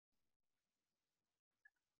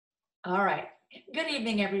All right. Good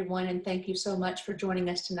evening, everyone, and thank you so much for joining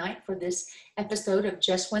us tonight for this episode of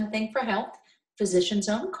Just One Thing for Health, Physicians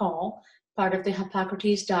on Call, part of the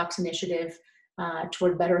Hippocrates Docs initiative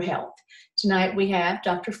toward better health. Tonight we have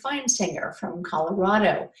Dr. Feinsinger from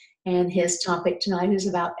Colorado, and his topic tonight is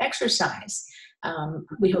about exercise.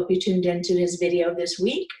 We hope you tuned into his video this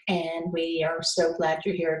week, and we are so glad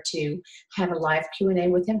you're here to have a live Q&A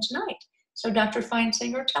with him tonight. So Dr.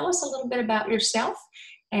 Feinsinger, tell us a little bit about yourself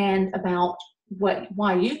and about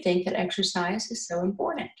why you think that exercise is so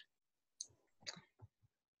important.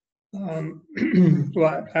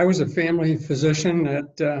 Well, I was a family physician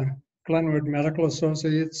at Glenwood Medical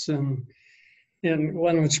Associates in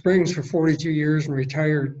Glenwood Springs for 42 years and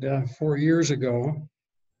retired 4 years ago.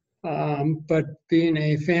 But being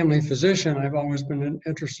a family physician, I've always been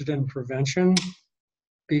interested in prevention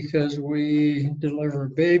because we deliver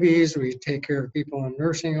babies, we take care of people in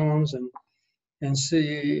nursing homes, and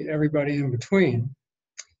see everybody in between.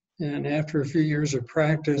 And after a few years of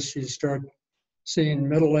practice, you start seeing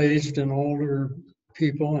middle-aged and older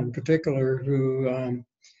people in particular who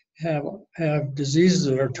have diseases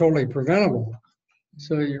that are totally preventable.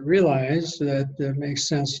 So you realize that it makes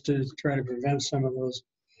sense to try to prevent some of those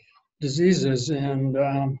diseases. And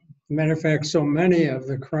matter of fact, so many of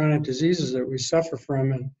the chronic diseases that we suffer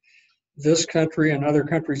from in this country and other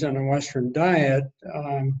countries on the Western diet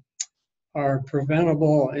are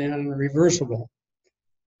preventable and reversible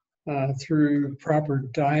through proper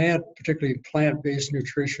diet, particularly plant-based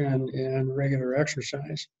nutrition and regular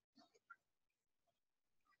exercise.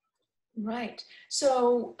 Right.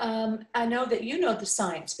 So I know that you know the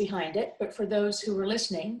science behind it, but for those who are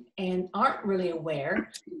listening and aren't really aware,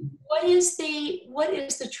 what is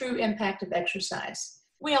the true impact of exercise?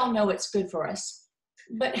 We all know it's good for us,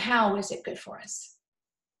 but how is it good for us?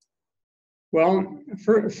 Well,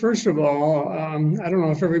 first of all, I don't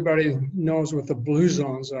know if everybody knows what the blue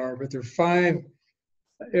zones are, but there are 5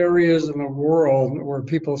 areas in the world where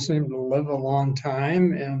people seem to live a long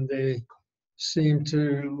time and they seem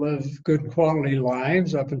to live good quality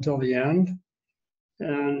lives up until the end.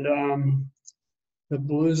 And the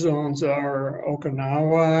blue zones are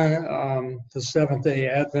Okinawa, the Seventh-day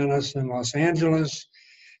Adventists in Los Angeles,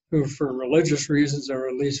 who for religious reasons are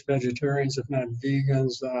at least vegetarians, if not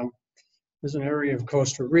vegans. There's an area of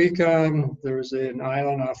Costa Rica, there's an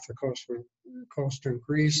island off the coast of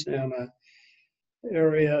Greece, and an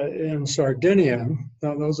area in Sardinia.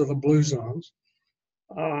 Now, those are the blue zones.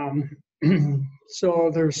 So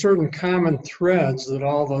there are certain common threads that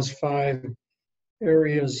all those 5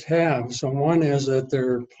 areas have. So one is that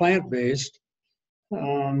they're plant-based.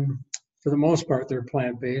 For the most part, they're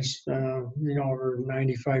plant-based, over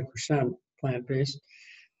 95% plant-based.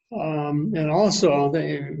 And also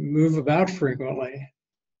they move about frequently.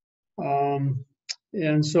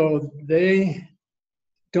 And so they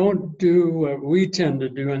don't do what we tend to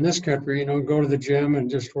do in this country, go to the gym and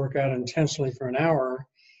just work out intensely for an hour,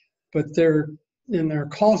 but they're in their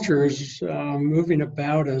cultures, moving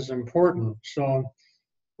about is important. So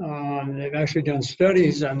they've actually done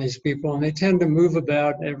studies on these people, and they tend to move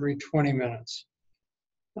about every 20 minutes.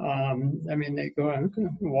 They go and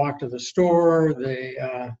walk to the store.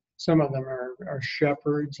 Some of them are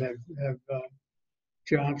shepherds, have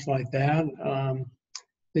jobs like that.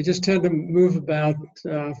 They just tend to move about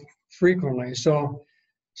frequently. So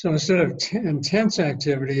instead of intense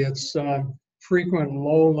activity, it's frequent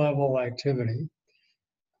low-level activity.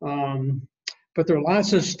 But there are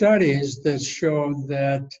lots of studies that show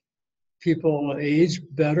that people age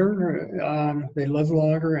better, they live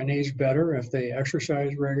longer and age better if they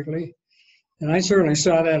exercise regularly. And I certainly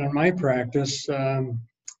saw that in my practice.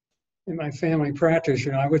 In my family practice,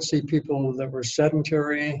 I would see people that were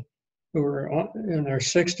sedentary, who were in their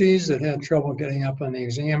 60s that had trouble getting up on the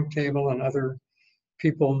exam table, and other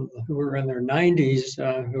people who were in their 90s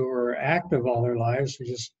who were active all their lives, who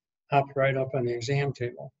just hopped right up on the exam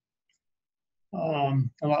table. A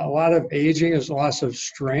lot of aging is loss of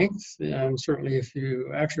strength, and certainly if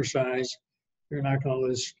you exercise, you're not going to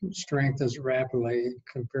lose strength as rapidly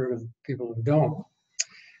compared to people who don't.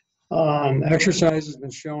 Exercise has been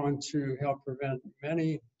shown to help prevent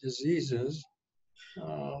many diseases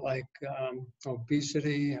like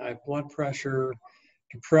obesity, high blood pressure,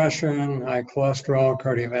 depression, high cholesterol,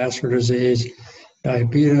 cardiovascular disease,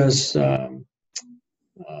 diabetes,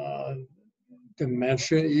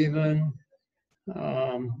 dementia even,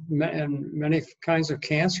 and many kinds of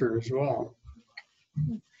cancer as well.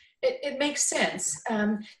 It makes sense.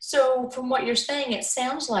 So from what you're saying, it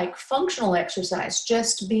sounds like functional exercise,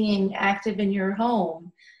 just being active in your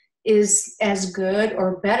home, is as good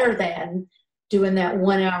or better than doing that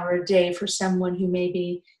 1 hour a day for someone who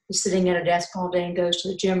maybe is sitting at a desk all day and goes to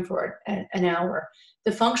the gym for an hour.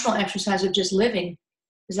 The functional exercise of just living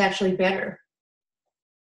is actually better.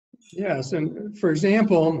 Yes, and for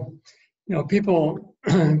example, people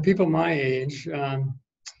people my age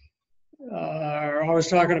are always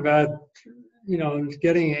talking about,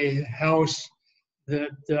 getting a house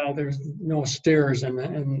that there's no stairs in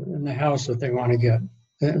the house that they want to get.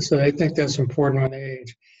 And so they think that's important when they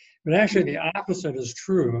age. But actually the opposite is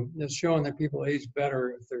true. It's showing that people age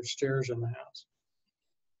better if there's stairs in the house.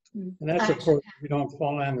 And that's, of course, if you don't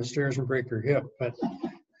fall down the stairs and break your hip. But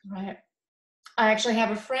right. I actually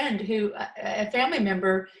have a friend a family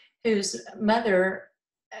member whose mother,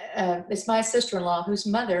 is my sister-in-law, whose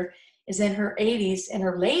mother is in her 80s, in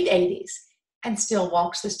her late 80s, and still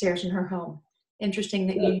walks the stairs in her home. Interesting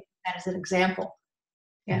that you use that as an example.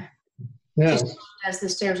 Yeah. Yes. She still has the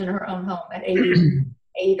stairs in her own home at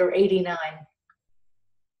 88 or 89.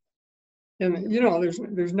 And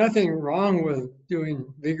there's nothing wrong with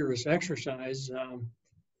doing vigorous exercise,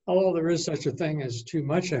 although there is such a thing as too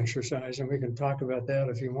much exercise, and we can talk about that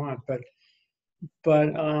if you want. But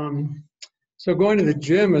so going to the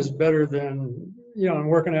gym is better than, and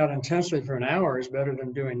working out intensely for an hour is better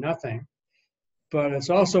than doing nothing. But it's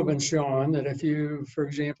also been shown that if you, for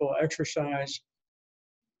example, exercise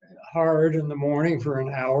hard in the morning for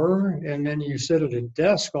an hour and then you sit at a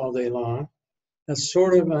desk all day long, that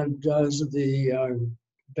sort of undoes the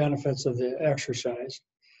benefits of the exercise.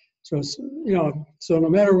 So it's, so no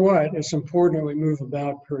matter what, it's important that we move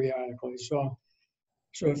about periodically. So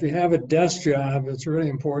if you have a desk job, it's really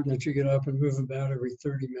important that you get up and move about every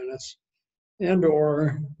 30 minutes, and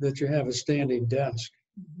or that you have a standing desk.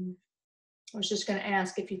 Mm-hmm. I was just going to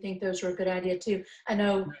ask if you think those are a good idea too. I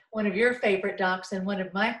know one of your favorite docs and one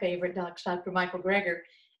of my favorite docs, Dr. Michael Greger,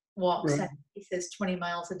 walks, Right. he says 20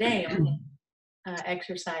 miles a day on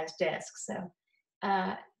exercise desk. So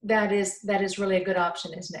that is really a good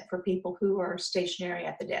option, isn't it, for people who are stationary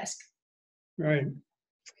at the desk? Right.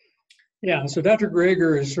 Yeah, so Dr.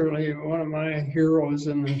 Greger is certainly one of my heroes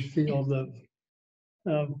in the field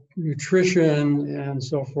of nutrition and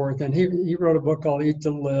so forth. And he wrote a book called Eat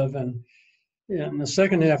to Live. And the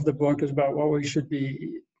second half of the book is about what we should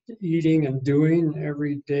be eating and doing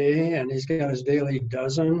every day. And he's got his daily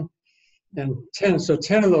dozen. And 10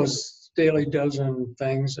 of those daily dozen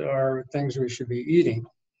things are things we should be eating.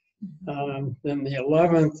 Then the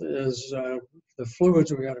 11th is the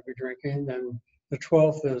fluids we ought to be drinking. And the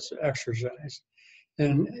 12th is exercise.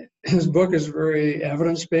 And his book is very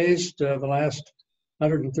evidence-based. The last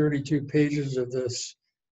 132 pages of this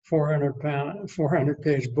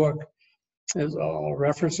 400-page book is all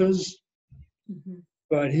references. Mm-hmm.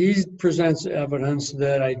 But he presents evidence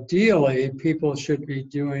that ideally people should be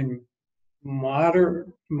doing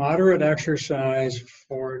moderate exercise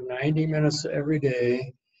for 90 minutes every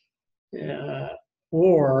day,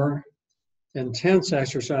 or intense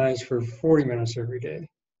exercise for 40 minutes every day.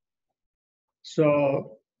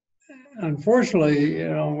 So unfortunately,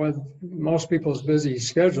 with most people's busy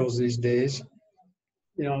schedules these days,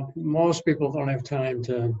 most people don't have time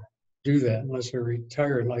to do that unless they're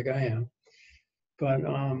retired like I am. But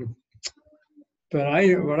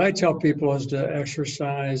what I tell people is to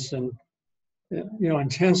exercise and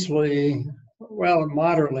intensely, well,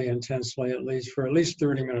 moderately intensely at least, for at least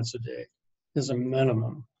 30 minutes a day is a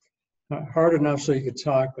minimum. Hard enough so you could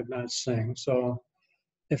talk but not sing. So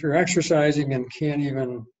if you're exercising and can't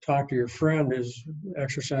even talk to your friend who's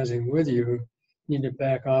exercising with you, you need to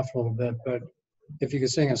back off a little bit. But if you can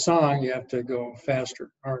sing a song, you have to go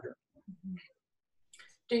faster, harder.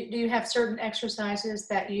 Do you have certain exercises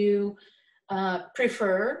that you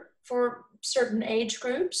prefer for certain age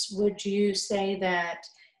groups? Would you say that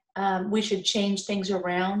we should change things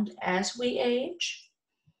around as we age?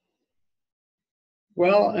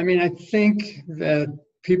 Well, I mean, I think that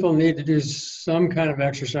people need to do some kind of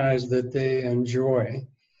exercise that they enjoy.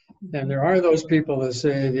 And there are those people that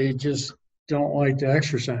say they just don't like to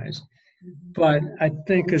exercise. But I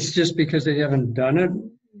think it's just because they haven't done it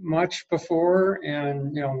much before.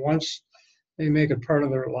 And, once they make it part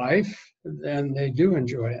of their life, then they do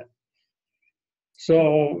enjoy it.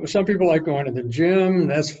 So some people like going to the gym.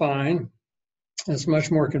 That's fine. It's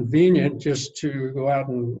much more convenient just to go out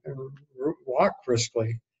and walk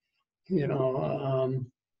briskly, and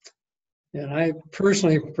I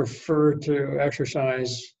personally prefer to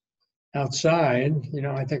exercise outside.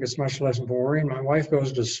 I think it's much less boring. My wife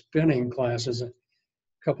goes to spinning classes a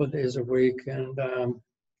couple of days a week,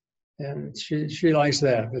 and she likes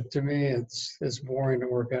that. But to me, it's boring to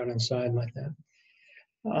work out inside like that.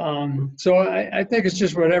 So I think it's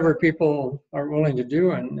just whatever people are willing to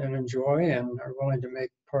do and enjoy and are willing to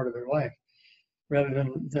make part of their life. rather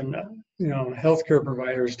than healthcare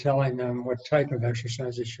providers telling them what type of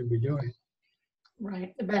exercise they should be doing.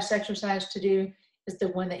 Right. The best exercise to do is the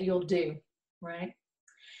one that you'll do, right?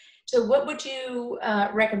 So what would you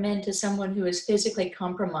recommend to someone who is physically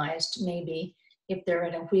compromised, maybe if they're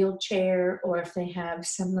in a wheelchair or if they have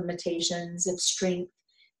some limitations of strength,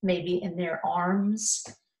 maybe in their arms?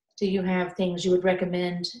 Do you have things you would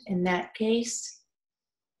recommend in that case?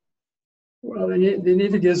 Well, they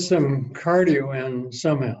need to get some cardio in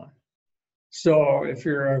somehow. So if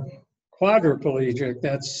you're a quadriplegic,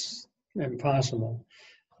 that's impossible.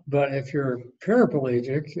 But if you're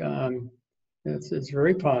paraplegic, it's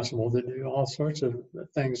very possible to do all sorts of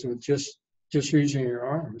things with just using your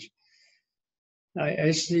arms.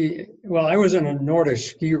 I see. Well, I was in a Nordic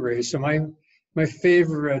ski race, so my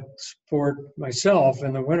favorite sport myself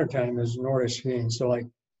in the wintertime is Nordic skiing. So like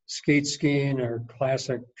skate skiing or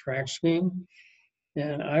classic track skiing.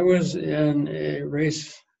 And I was in a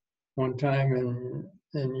race one time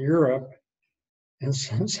in Europe, and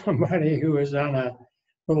somebody who was on a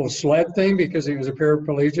little sled thing because he was a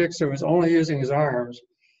paraplegic, so he was only using his arms,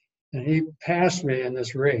 and he passed me in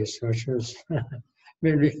this race, which was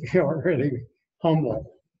made me feel really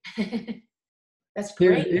humble. That's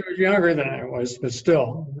great. He was younger than I was, but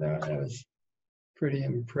still, that was pretty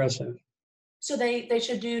impressive. So they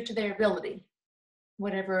should do to their ability,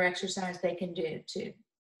 whatever exercise they can do to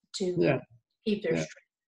keep their strength.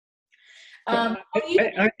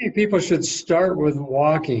 I think people should start with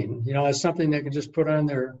walking. It's something they can just put on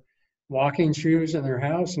their walking shoes in their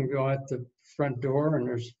house and go out the front door. And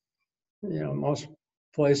there's, most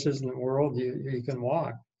places in the world you can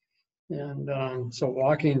walk. And so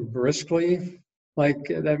walking briskly, like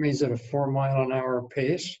that means at a 4-mile-an-hour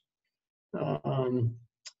pace,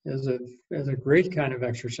 is a great kind of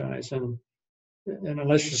exercise. And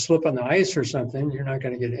unless you slip on the ice or something, you're not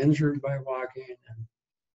going to get injured by walking.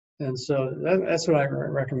 And so that's what I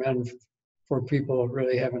recommend for people who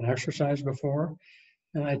really haven't exercised before.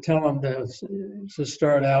 And I tell them to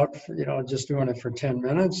start out, just doing it for 10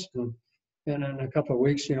 minutes. And in a couple of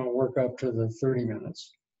weeks, work up to the 30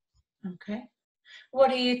 minutes. Okay. What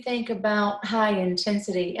do you think about high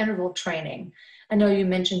intensity interval training? I know you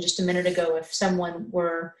mentioned just a minute ago, if someone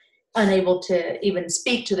were unable to even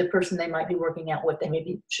speak to the person they might be working out with, they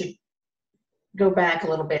maybe should go back a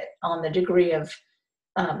little bit on the degree of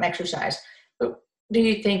exercise. But do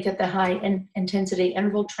you think that the high intensity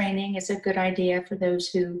interval training is a good idea for those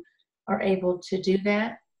who are able to do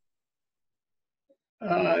that?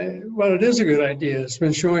 Well, it is a good idea. It's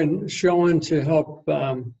been shown to help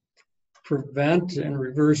prevent and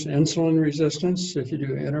reverse insulin resistance if you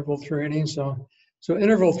do interval training. So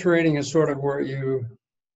interval training is sort of where you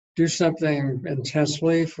do something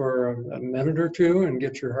intensely for a minute or two and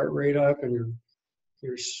get your heart rate up and you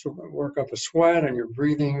work up a sweat and you're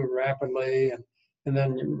breathing rapidly, and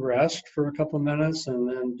then you rest for a couple of minutes and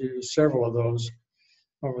then do several of those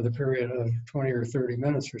over the period of 20 or 30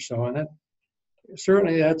 minutes or so. And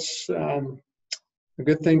that's a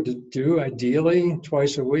good thing to do, ideally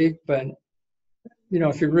twice a week. But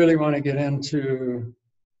if you really want to get into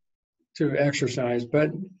exercise, but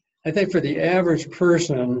I think for the average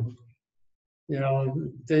person,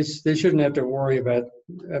 they shouldn't have to worry about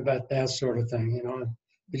that sort of thing.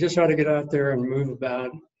 You just ought to get out there and move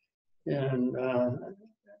about, and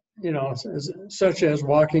such as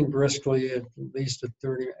walking briskly at least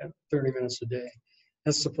 30 minutes a day.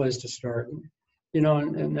 That's the place to start.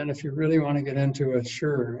 And then if you really want to get into it,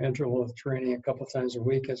 sure, interval training a couple times a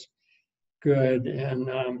week is good. And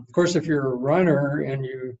of course, if you're a runner and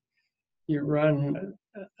you run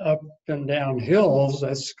up and down hills,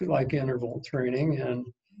 that's like interval training. And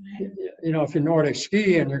if you Nordic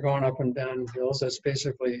ski and you're going up and down hills, that's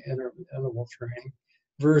basically interval training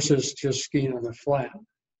versus just skiing on the flat.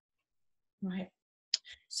 Right.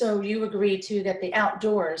 So you agree too that the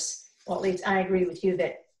outdoors, well, at least I agree with you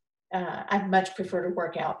that I much prefer to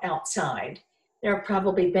work out outside. There are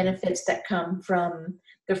probably benefits that come from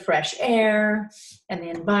the fresh air and the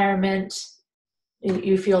environment.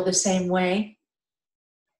 You feel the same way?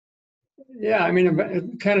 Yeah, I mean,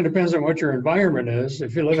 it kind of depends on what your environment is.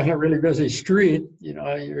 If you live on a really busy street, you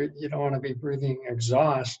don't want to be breathing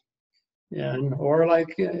exhaust. Or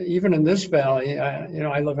like even in this valley,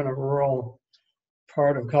 I live in a rural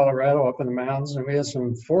part of Colorado up in the mountains, and we had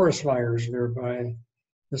some forest fires nearby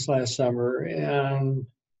this last summer, and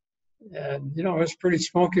it was pretty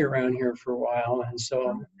smoky around here for a while. And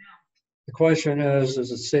so the question is it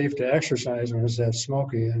safe to exercise when it's that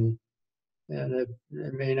smoky? And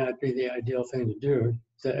it may not be the ideal thing to do,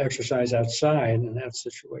 to exercise outside in that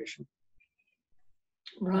situation.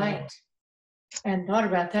 Right. And thought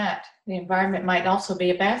about that. The environment might also be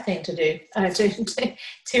a bad thing to do,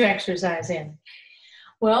 to exercise in.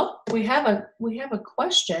 Well, we have a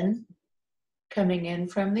question coming in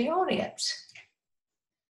from the audience.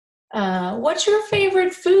 What's your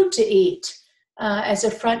favorite food to eat as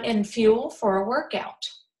a front-end fuel for a workout?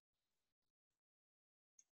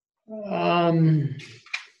 I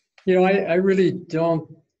really don't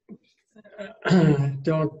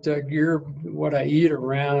gear what I eat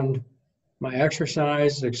around my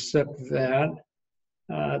exercise, except that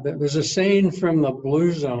there's a saying from the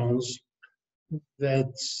Blue Zones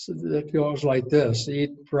that goes like this: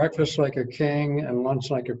 eat breakfast like a king and lunch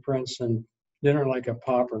like a prince and dinner like a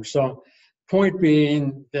pauper. So point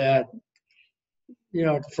being that,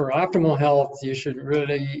 for optimal health, you should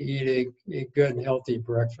really eat a good, healthy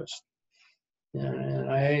breakfast. And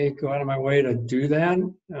I go out of my way to do that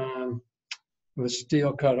with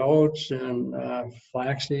steel-cut oats and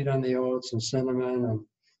flaxseed on the oats and cinnamon and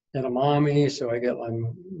edamame, so I get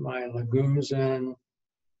my legumes in,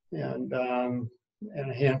 and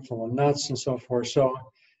a handful of nuts and so forth. So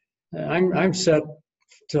I'm set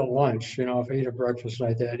till lunch, if I eat a breakfast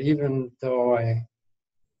like that, even though I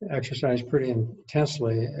exercise pretty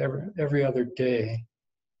intensely every other day.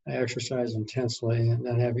 I exercise intensely and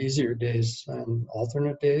then have easier days on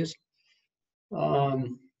alternate days.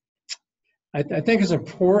 I think it's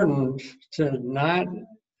important to not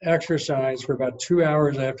exercise for about 2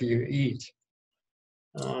 hours after you eat.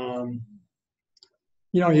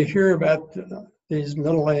 You hear about these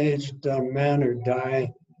middle-aged men who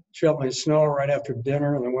die shoveling snow right after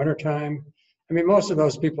dinner in the wintertime. I mean, most of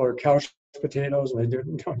those people are couch potatoes and they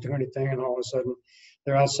don't do anything, and all of a sudden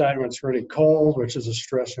they're outside when it's really cold, which is a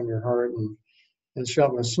stress on your heart, and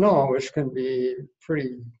shoveling snow, which can be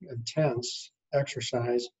pretty intense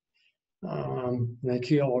exercise. They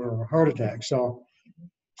keel over a heart attack. So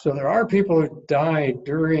there are people who die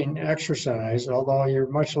during exercise, although you're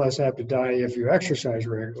much less apt to die if you exercise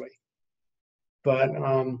regularly. But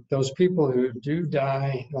those people who do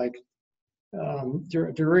die, like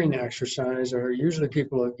during exercise, are usually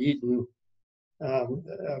people who've eaten a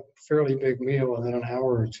fairly big meal within an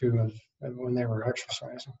hour or two of when they were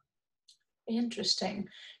exercising. Interesting.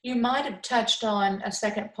 You might have touched on a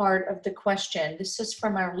second part of the question. This is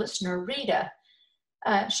from our listener, Rita.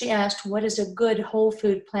 She asked, what is a good whole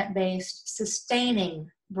food, plant-based, sustaining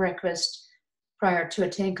breakfast prior to a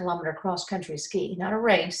 10-kilometer cross-country ski? Not a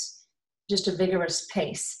race, just a vigorous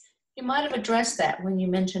pace. You might have addressed that when you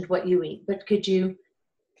mentioned what you eat, but could you,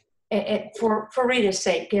 for Rita's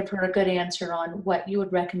sake, give her a good answer on what you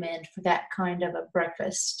would recommend for that kind of a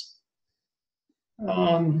breakfast?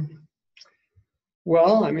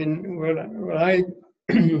 Well, I mean, what I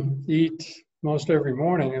eat most every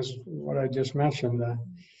morning is what I just mentioned,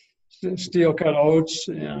 steel-cut oats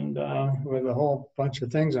and with a whole bunch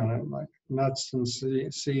of things on it, like nuts and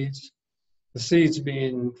seeds. The seeds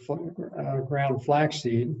being ground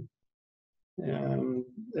flaxseed and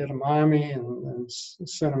edamame and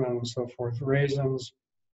cinnamon and so forth, raisins.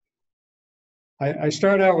 I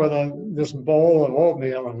start out with this bowl of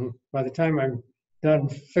oatmeal, and by the time I'm done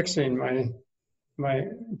fixing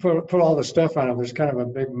put all the stuff on it, there's kind of a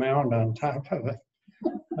big mound on top of it.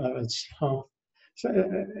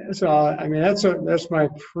 So I mean, that's my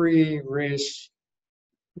pre-race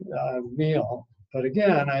meal. But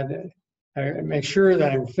again, I make sure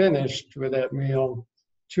that I'm finished with that meal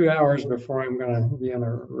 2 hours before I'm going to be in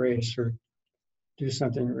a race or do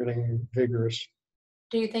something really vigorous.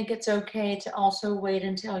 Do you think it's okay to also wait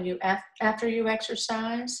until after you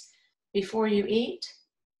exercise before you eat?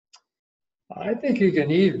 I think you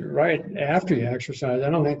can eat right after you exercise. I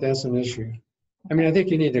don't think that's an issue. I mean, I think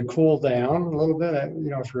you need to cool down a little bit.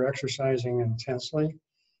 If you're exercising intensely,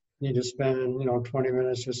 you need to spend 20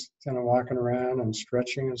 minutes just kind of walking around and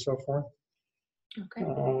stretching and so forth. Okay.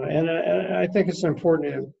 And I think it's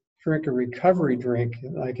important to drink a recovery drink,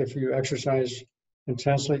 like if you exercise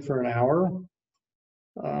intensely for an hour.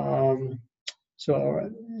 So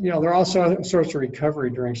there are all sorts of recovery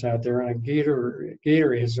drinks out there, and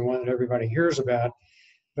Gatorade is the one that everybody hears about.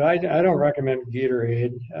 But I don't recommend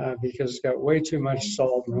Gatorade because it's got way too much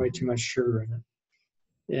salt and way too much sugar in it.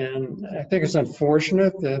 And I think it's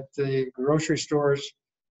unfortunate that the grocery stores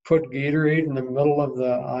put Gatorade in the middle of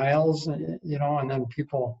the aisles, and then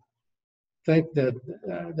people think that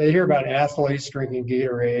they hear about athletes drinking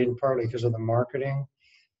Gatorade partly because of the marketing,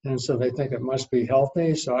 and so they think it must be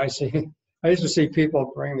healthy. So I used to see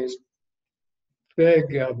people bring these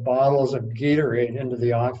big bottles of Gatorade into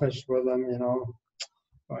the office with them,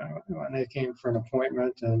 when they came for an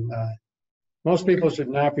appointment. And most people should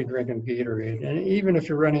not be drinking Gatorade. And even if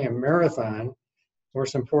you're running a marathon, course,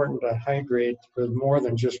 it's important to hydrate with more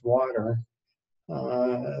than just water,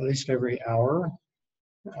 at least every hour,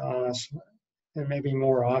 and maybe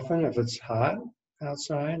more often if it's hot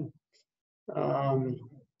outside. But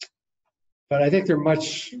I think they're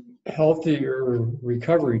much healthier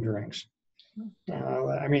recovery drinks.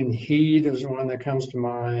 I mean, Heat is one that comes to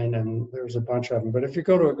mind, and there's a bunch of them. But if you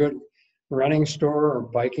go to a good running store or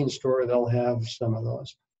biking store, they'll have some of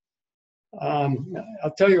those.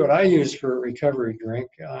 I'll tell you what I use for a recovery drink.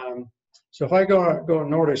 So if I go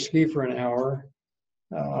north to ski for an hour,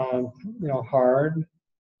 hard,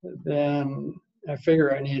 then I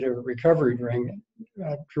figure I need a recovery drink,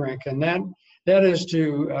 and that is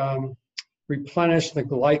to replenish the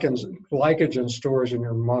glycogen stores in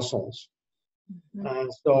your muscles.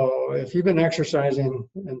 So if you've been exercising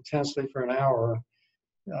intensely for an hour,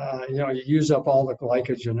 you use up all the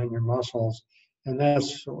glycogen in your muscles, and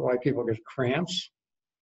that's why people get cramps.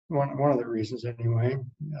 One of the reasons, anyway.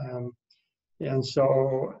 And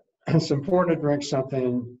so it's important to drink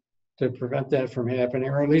something to prevent that from happening,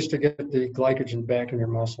 or at least to get the glycogen back in your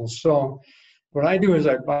muscles. So what I do is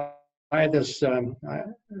I buy this,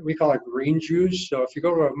 we call it green juice. So if you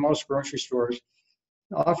go to most grocery stores,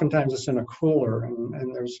 oftentimes it's in a cooler,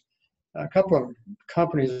 and there's a couple of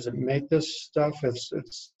companies that make this stuff. It's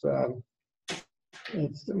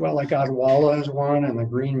like Odwalla is one, and the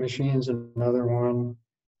Green Machine's another one,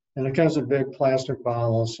 and it comes in big plastic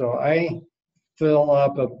bottles. So I fill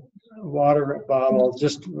up a water bottle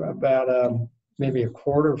just about maybe a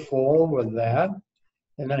quarter full with that,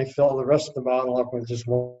 and then I fill the rest of the bottle up with just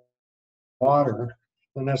water,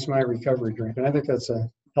 and that's my recovery drink. And I think that's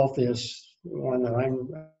the healthiest one that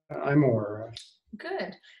I'm aware of.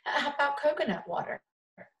 Good. How about coconut water?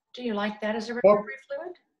 Do you like that as a recovery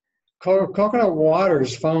fluid? Coconut water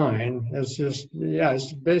is fine. It's just,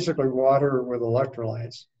 it's basically water with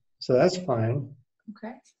electrolytes. So that's fine.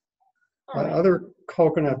 Okay. All right. Other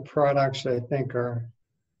coconut products, I think, are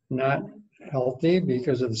not healthy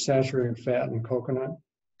because of the saturated fat in coconut.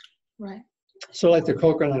 Right. So like the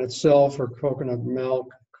coconut itself, or coconut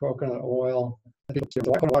milk, coconut oil, I think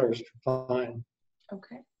coconut water is fine.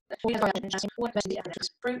 Okay. What best the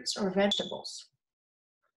fruits or vegetables?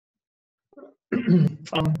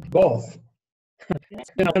 Both.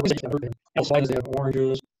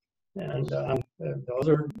 Oranges, and those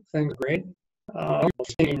are things great. So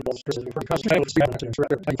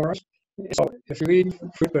if you eat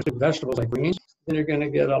fruit and vegetables like greens, then you're going to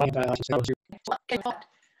get all the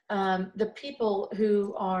the people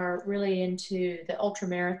who are really into the ultra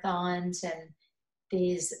marathons and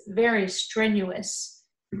these very strenuous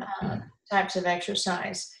types of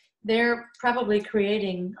exercise, they're probably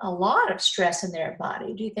creating a lot of stress in their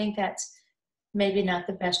body. Do you think that's maybe not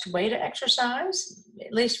the best way to exercise?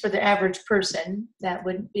 At least for the average person, that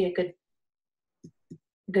wouldn't be a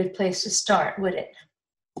good place to start, would it?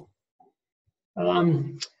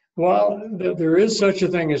 Well, there is such a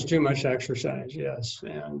thing as too much exercise, yes.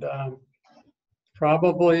 And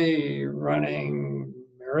probably running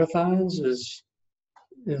marathons is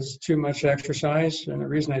too much exercise. And the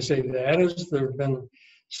reason I say that is there have been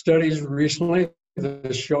studies recently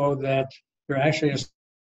that show that there actually is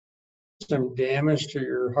some damage to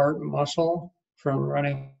your heart muscle from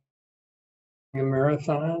running a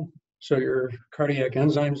marathon. So your cardiac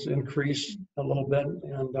enzymes increase a little bit.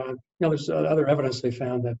 And there's other evidence they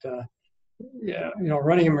found that,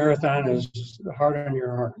 running a marathon is hard on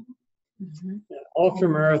your heart. Mm-hmm. Ultra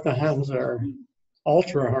marathons are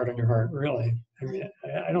ultra hard on your heart, really. I mean,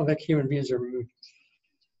 I don't think human beings are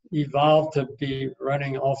evolved to be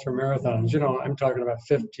running ultra marathons. I'm talking about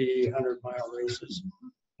 50, 100-mile races,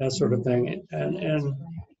 that sort of thing. And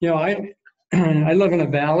I live in a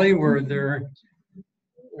valley where there are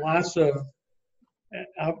lots of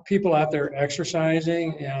people out there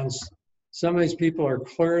exercising, and some of these people are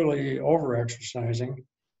clearly over-exercising.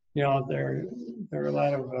 There are a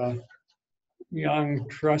lot of young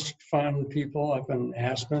trust fund people up in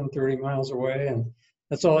Aspen, 30 miles away, and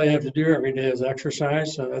that's all they have to do every day is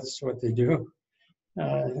exercise. So that's what they do.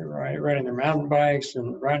 They're riding their mountain bikes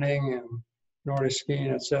and running and Nordic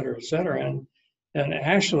skiing, et cetera, et cetera. And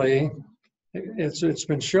actually, it's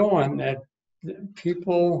been shown that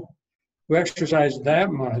people who exercise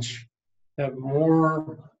that much have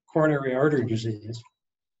more coronary artery disease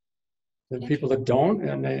than people that don't,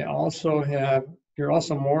 and you're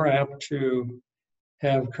also more apt to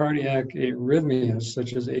have cardiac arrhythmias,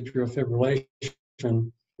 such as atrial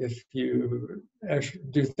fibrillation, if you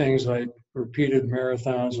do things like repeated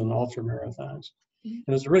marathons and ultra marathons. And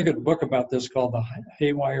there's a really good book about this called The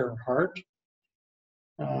Haywire Heart,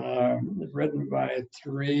 written by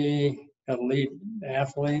 3 elite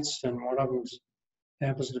athletes, and one of them's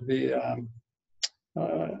happens to be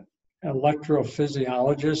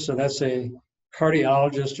electrophysiologist. So that's a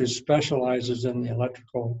cardiologist who specializes in the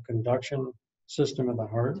electrical conduction system of the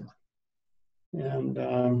heart.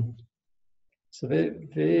 And so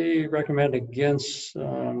they recommend against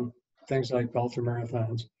things like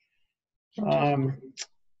ultramarathons.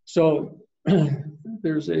 So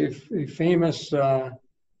there's a famous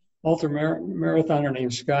ultramarathoner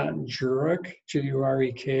named Scott Jurek,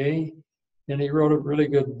 Jurek, and he wrote a really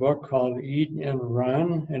good book called Eat and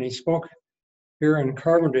Run. And he spoke here in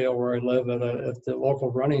Carbondale, where I live, at the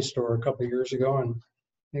local running store a couple of years ago, and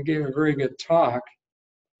he gave a very good talk.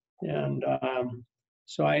 And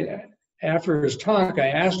so after his talk, I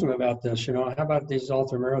asked him about this. How about these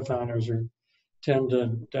ultramarathoners who tend to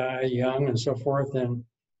die young and so forth? And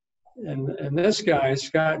this guy,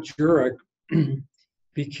 Scott Jurek,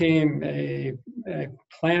 became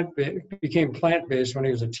plant-based when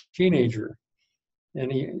he was a teenager. And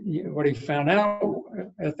what he found out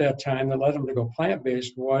at that time that led him to go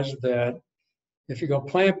plant-based was that if you go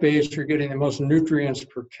plant-based, you're getting the most nutrients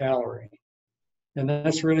per calorie. And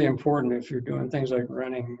that's really important if you're doing things like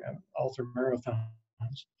running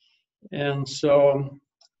ultramarathons. And so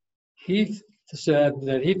he said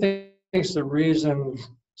that he thinks the reason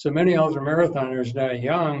so many ultramarathoners die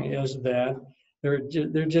young is that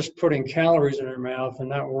they're just putting calories in their mouth and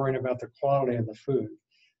not worrying about the quality of the food.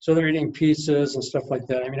 So they're eating pizzas and stuff like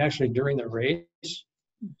that. I mean, actually during the race,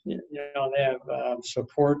 they have a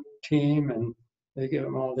support team and they give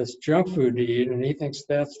them all this junk food to eat, and he thinks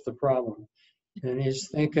that's the problem. And he's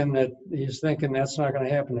thinking that's not going to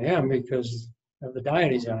happen to him because of the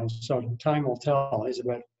diet he's on. So time will tell.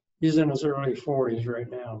 He's in his early 40s right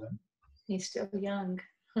now. But he's still young.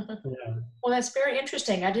 Yeah. Well, that's very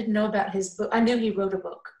interesting. I didn't know about his book. I knew he wrote a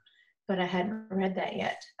book, but I hadn't read that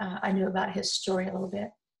yet. I knew about his story a little bit.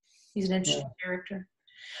 He's an interesting character.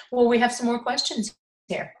 Well, we have some more questions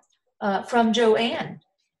here. From Joanne.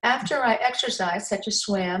 After I exercise, such as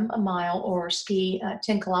swim a mile or ski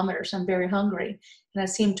 10 kilometers, I'm very hungry and I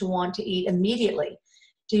seem to want to eat immediately.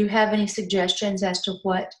 Do you have any suggestions as to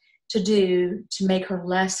what to do to make her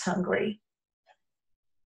less hungry?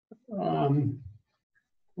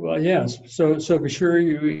 Well, yes. So be sure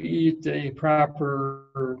you eat a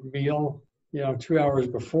proper meal, 2 hours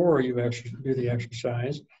before you actually do the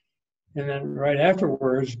exercise. And then right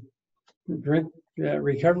afterwards, drink that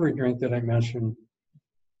recovery drink that I mentioned.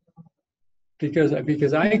 Because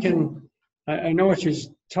I know what she's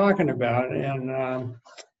talking about. And,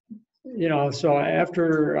 so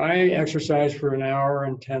after I exercise for an hour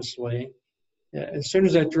intensely, as soon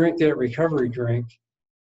as I drink that recovery drink,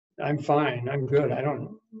 I'm fine. I'm good.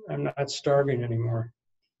 I'm not starving anymore.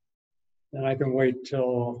 And I can wait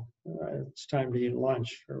till it's time to eat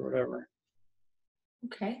lunch or whatever.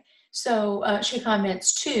 Okay. So she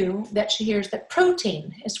comments too that she hears that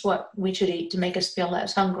protein is what we should eat to make us feel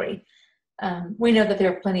less hungry. We know that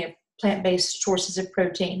there are plenty of plant-based sources of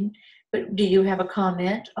protein, but do you have a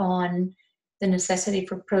comment on the necessity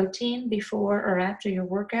for protein before or after your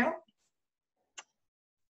workout?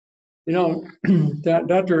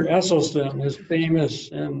 Dr. Esselstyn is famous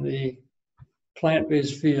in the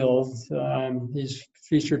plant-based field. He's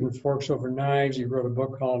featured in Forks Over Knives. He wrote a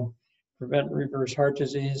book called Prevent and Reverse Heart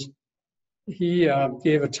Disease. He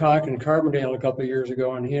gave a talk in Carbondale a couple of years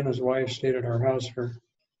ago, and he and his wife stayed at our house for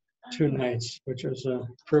 2 nights, which was a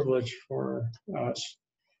privilege for us.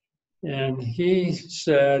 And he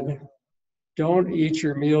said, don't eat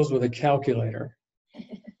your meals with a calculator.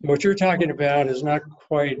 What you're talking about is not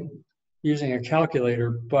quite using a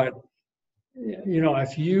calculator, but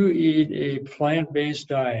if you eat a plant-based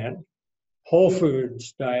diet, whole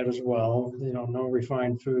foods diet as well, no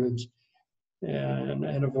refined foods,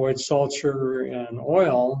 and avoid salt, sugar, and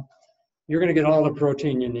oil, you're going to get all the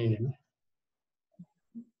protein you need.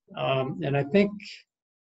 And I think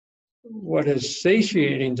what is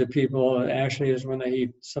satiating to people actually is when they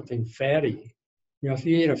eat something fatty. If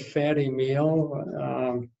you eat a fatty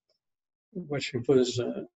meal, which includes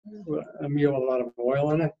a meal with a lot of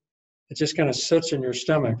oil in it, it just kind of sits in your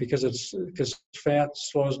stomach because fat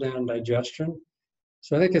slows down digestion.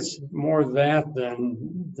 So I think it's more that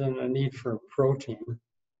than a need for protein.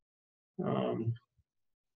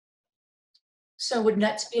 So would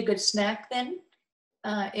nuts be a good snack then?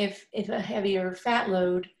 If a heavier fat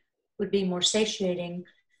load would be more satiating,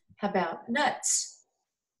 how about nuts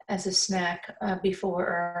as a snack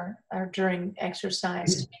before or during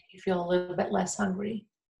exercise to make you feel a little bit less hungry?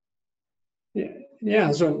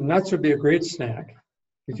 Yeah, so nuts would be a great snack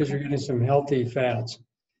because you're getting some healthy fats,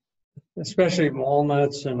 especially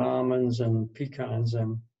walnuts and almonds and pecans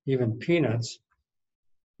and even peanuts.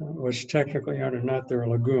 which technically aren't a nut, they're a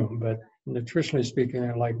legume, but nutritionally speaking,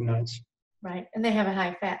 they're like nuts. Right. And they have a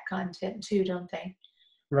high fat content too, don't they?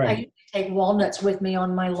 I Right. usually take walnuts with me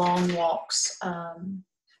on my long walks.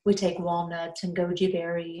 We take walnuts and goji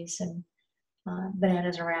berries and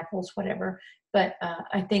bananas or apples, whatever. But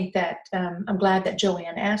I think that I'm glad that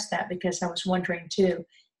Joanne asked that, because I was wondering too,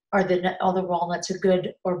 are the walnuts a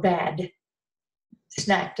good or bad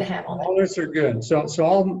snack to have on the Walnuts are good. So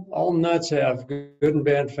all nuts have good and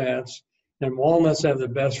bad fats, and walnuts have the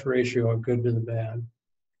best ratio of good to the bad.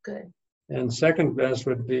 good? And second best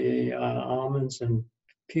would be almonds and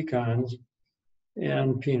pecans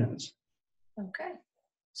and peanuts. Okay,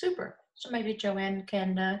 super. So maybe Joanne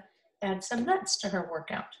can add some nuts to her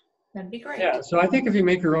workout. That'd be great. Yeah, so I think if you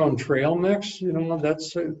make your own trail mix,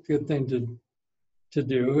 that's a good thing to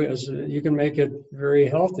do, is you can make it very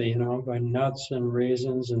healthy, by nuts and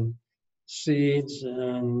raisins and seeds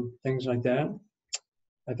and things like that.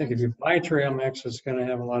 I think if you buy trail mix, it's going to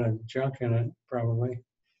have a lot of junk in it, probably.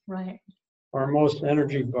 Right. Or most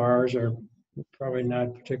energy bars are probably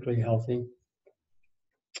not particularly healthy.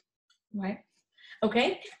 Right.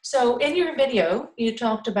 Okay. So in your video, you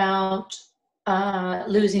talked about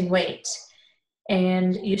losing weight,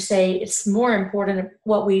 and you say it's more important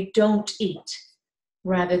what we don't eat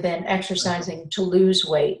rather than exercising to lose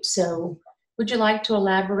weight. So would you like to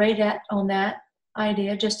elaborate on that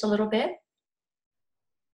idea just a little bit?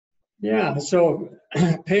 Yeah, so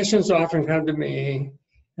patients often come to me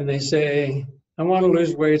and they say, I want to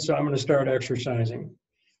lose weight, so I'm going to start exercising.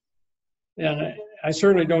 And I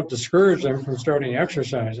certainly don't discourage them from starting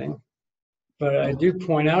exercising, but I do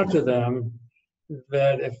point out to them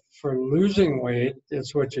that if for losing weight,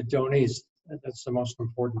 it's what you don't eat. That's the most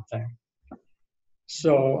important thing.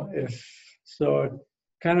 So it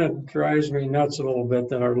kind of drives me nuts a little bit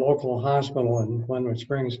that our local hospital in Glenwood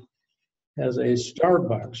Springs has a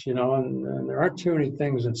Starbucks, and there aren't too many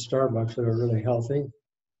things at Starbucks that are really healthy.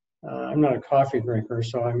 I'm not a coffee drinker,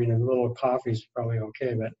 so I mean, a little coffee is probably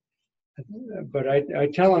okay, but I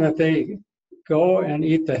tell them that they go and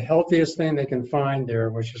eat the healthiest thing they can find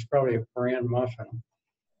there, which is probably a bran muffin,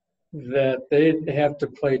 that they have to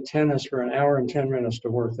play tennis for an hour and 10 minutes to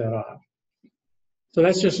work that off. So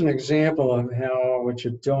that's just an example of how what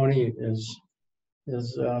you don't eat is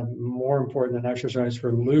more important than exercise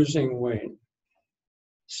for losing weight.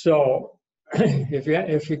 So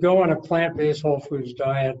if you go on a plant-based whole foods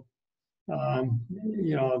diet,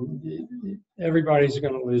 everybody's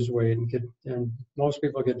going to lose weight, and most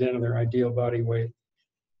people get down to their ideal body weight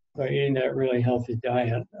by eating that really healthy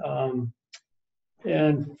diet.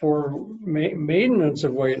 And for maintenance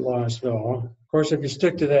of weight loss, though, of course, if you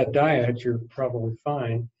stick to that diet, you're probably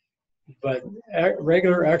fine. But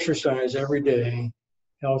regular exercise every day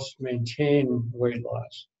helps maintain weight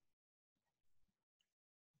loss,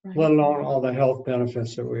 Right. let alone all the health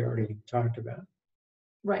benefits that we already talked about.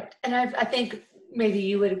 Right. And I think maybe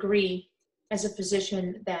you would agree as a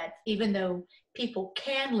physician that even though people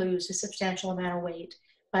can lose a substantial amount of weight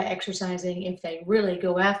by exercising, if they really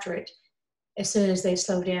go after it, as soon as they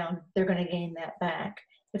slow down, they're going to gain that back.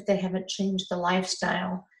 If they haven't changed the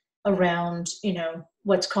lifestyle around,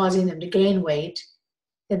 what's causing them to gain weight,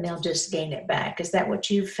 then they'll just gain it back. Is that what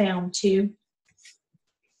you've found too?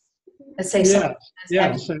 Let's say someone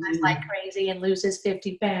exercises like crazy and loses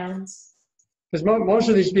 50 pounds. Because most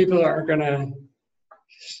of these people aren't going to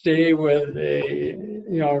stay with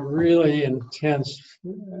a really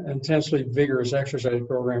intensely vigorous exercise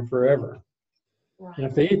program forever. Right. And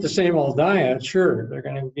if they eat the same old diet, sure, they're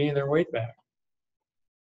going to gain their weight back.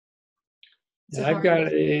 And I've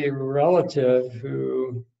got a relative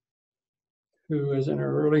who is in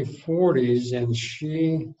her early 40s, and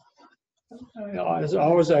she has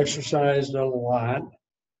always exercised a lot,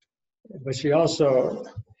 but she also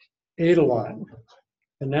ate a lot.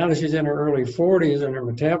 And now that she's in her early 40s and her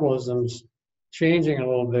metabolism's changing a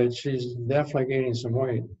little bit, she's definitely gaining some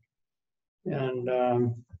weight.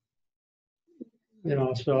 And,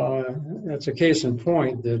 so that's a case in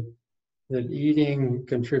point that eating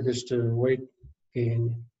contributes to weight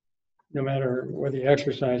gain, no matter whether you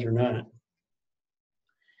exercise or not.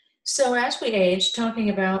 So as we age, talking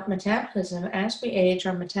about metabolism, as we age,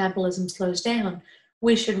 our metabolism slows down.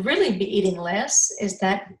 We should really be eating less. Is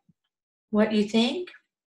that what you think?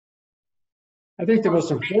 I think the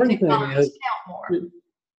most important thing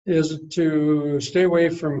is to stay away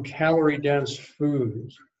from calorie-dense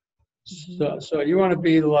foods. So you want to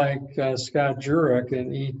be like Scott Jurek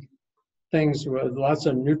and eat things with lots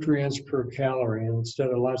of nutrients per calorie instead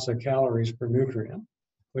of lots of calories per nutrient,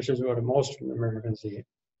 which is what most Americans eat.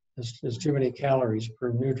 There's too many calories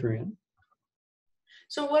per nutrient.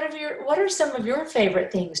 So what are some of your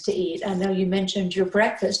favorite things to eat? I know you mentioned your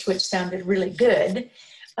breakfast, which sounded really good.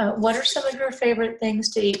 What are some of your favorite things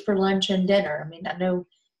to eat for lunch and dinner? I mean, I know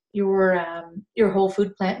you're whole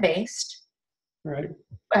food plant-based. Right,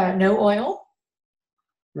 No oil.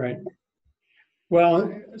 right.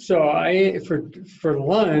 Well, so for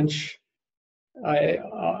lunch, I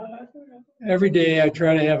every day I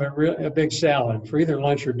try to have a big salad for either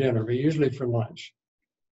lunch or dinner, but usually for lunch.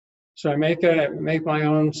 So I make my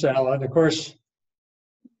own salad. Of course,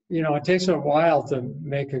 it takes a while to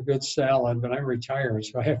make a good salad, but I'm retired,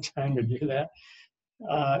 so I have time to do that.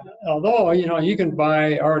 Although, you can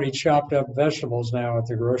buy already chopped up vegetables now at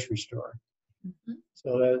the grocery store. Mm-hmm.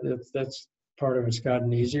 So that's part of it's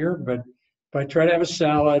gotten easier. But I try to have a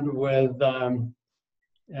salad with, and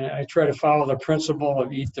I try to follow the principle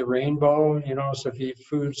of eat the rainbow, so if you eat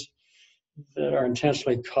foods that are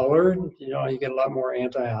intentionally colored, you get a lot more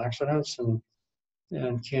antioxidants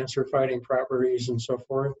and cancer fighting properties and so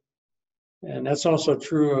forth. And that's also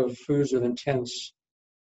true of foods with intense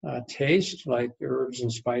taste, like herbs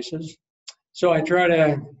and spices. So I try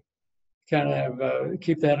to kind of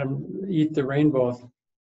keep that and eat the rainbow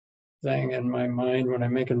thing in my mind when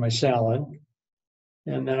I'm making my salad.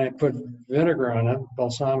 And then I put vinegar on it,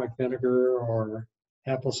 balsamic vinegar or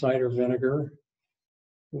apple cider vinegar,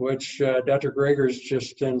 which Dr. Greger's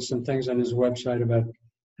just done some things on his website about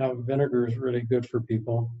how vinegar is really good for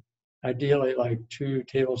people. Ideally, like 2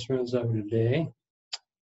 tablespoons of it a day.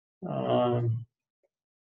 And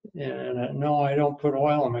no, I don't put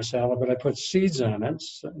oil on my salad, but I put seeds on it,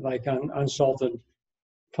 like unsalted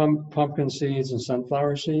pumpkin seeds and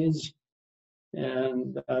sunflower seeds.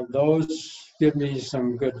 And those give me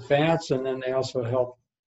some good fats, and then they also help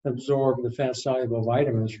absorb the fat-soluble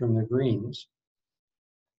vitamins from the greens.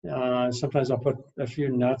 Sometimes I'll put a few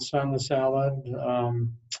nuts on the salad.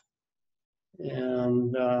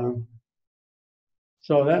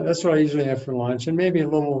 So that's what I usually have for lunch, and maybe a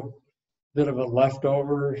little bit of a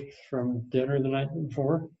leftover from dinner the night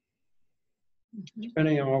before,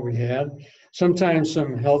 depending on what we had. Sometimes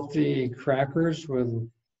some healthy crackers with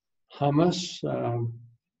hummus.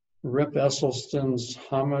 Rip Esselstyn's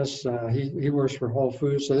hummus. He works for Whole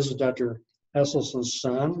Foods. So this is Dr. Esselstyn's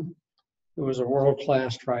son, who was a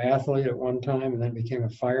world-class triathlete at one time and then became a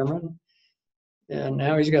fireman. And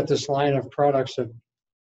now he's got this line of products at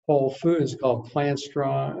Whole Foods called Plant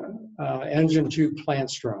Strong, Engine 2 Plant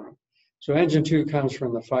Strong. So Engine 2 comes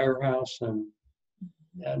from the firehouse, and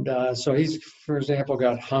so he's, for example,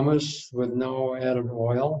 got hummus with no added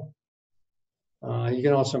oil. You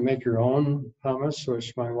can also make your own hummus,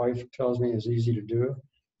 which my wife tells me is easy to do,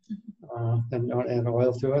 and don't add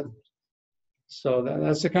oil to it. So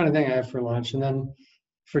that's the kind of thing I have for lunch. And then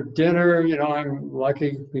for dinner, I'm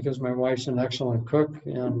lucky because my wife's an excellent cook,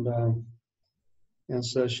 and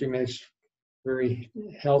so she makes very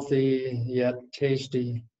healthy yet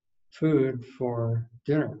tasty food for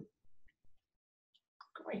dinner.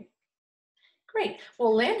 Great.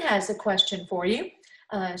 Well, Lynn has a question for you.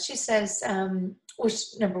 She says,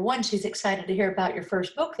 number one, she's excited to hear about your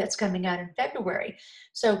first book that's coming out in February.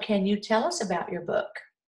 So can you tell us about your book?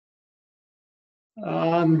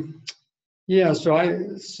 Yeah,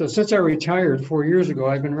 so since I retired 4 years ago,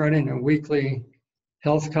 I've been writing a weekly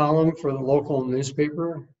health column for the local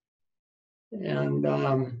newspaper.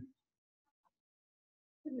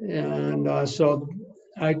 So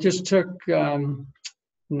I just took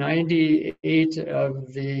 98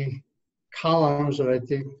 of the columns that I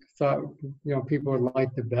thought people would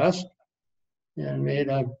like the best, and made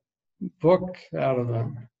a book out of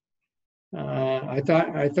them. I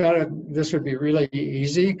thought this would be really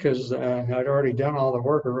easy because I'd already done all the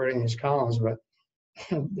work of writing these columns, but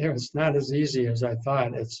it was not as easy as I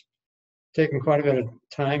thought. It's taken quite a bit of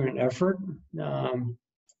time and effort.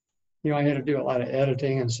 I had to do a lot of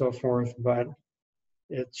editing and so forth, but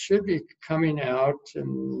it should be coming out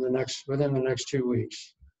within the next 2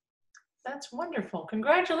 weeks. That's wonderful.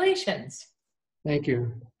 Congratulations. Thank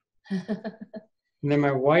you. And then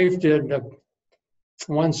my wife did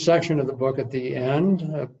one section of the book at the end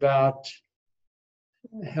about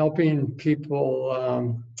helping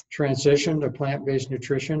people transition to plant-based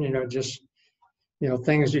nutrition,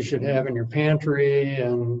 things you should have in your pantry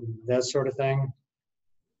and that sort of thing.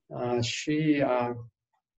 She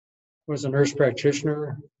was a nurse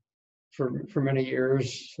practitioner for many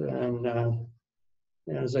years, and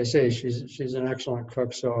as I say, she's an excellent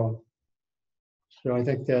cook. So I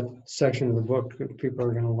think that section of the book people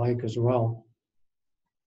are going to like as well.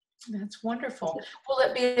 That's wonderful. Will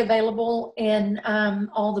it be available in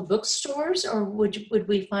all the bookstores, or would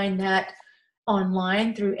we find that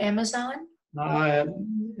online through Amazon? Uh,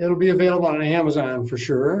 It'll be available on Amazon for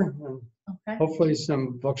sure. And Okay, hopefully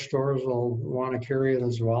some bookstores will want to carry it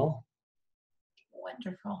as well.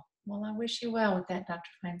 wonderful. Well, I wish you well with that, Dr.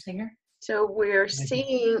 Feinsinger. So we're Thank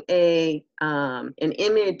you. seeing an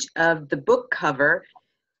image of the book cover,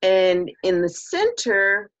 and in the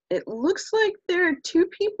center, it looks like there are two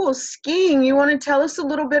people skiing. You want to tell us a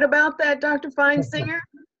little bit about that, Dr. Feinsinger?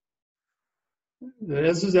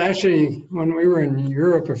 This is actually when we were in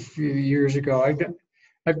Europe a few years ago.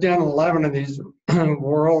 I've done 11 of these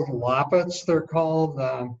world loppets, they're called,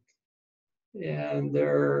 and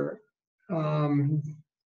there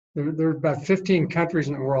are about 15 countries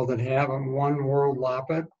in the world that have one world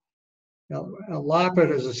loppet. Now, a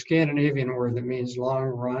loppet is a Scandinavian word that means long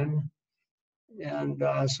run, and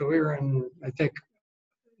so we were in. I think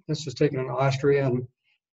this was taken in Austria, and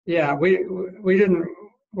yeah, we didn't.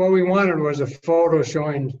 What we wanted was a photo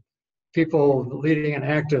showing people leading an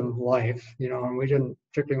active life, and we didn't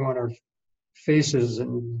particularly want our faces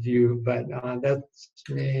in view, but that's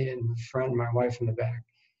me and a friend, my wife in the back.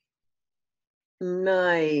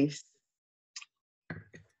 Nice.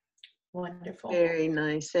 Wonderful. Very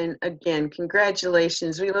nice. And again,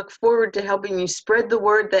 congratulations. We look forward to helping you spread the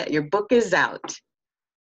word that your book is out.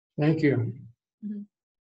 Thank you. Mhm.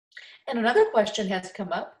 And another question has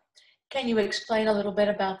come up. Can you explain a little bit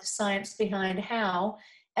about the science behind how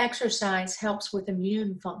exercise helps with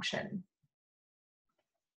immune function?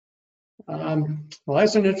 Well,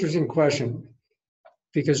 that's an interesting question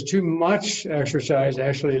because too much exercise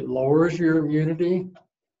actually lowers your immunity.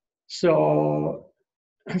 So,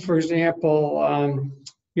 for example,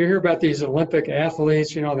 you hear about these Olympic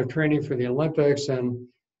athletes, they're training for the Olympics and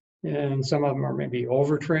some of them are maybe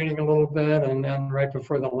overtraining a little bit. And then right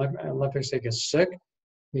before the Olympics, they get sick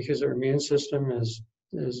because their immune system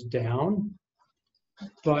is down.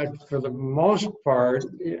 But for the most part,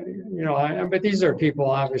 but these are people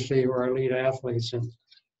obviously who are elite athletes and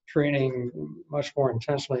training much more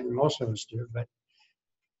intensely than most of us do. But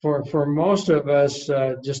for most of us,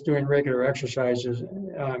 just doing regular exercises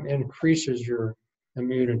increases your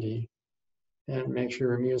immunity and makes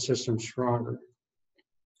your immune system stronger.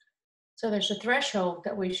 So there's a threshold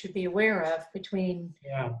that we should be aware of between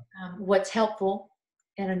Yeah. What's helpful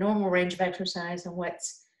in a normal range of exercise and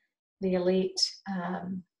what's the elite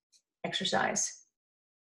exercise.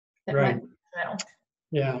 That Right. might be metal.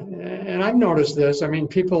 Yeah, and I've noticed this. I mean,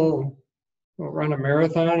 people will run a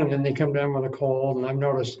marathon and then they come down with a cold. And I've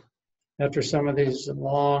noticed after some of these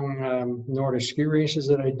long Nordic ski races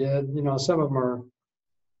that I did, some of them are,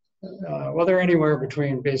 well, they're anywhere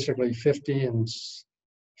between basically 50 and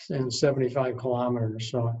 75 kilometers.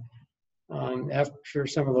 So after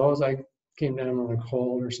some of those, I came down with a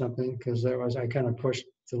cold or something because I kind of pushed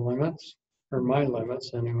the limits, or my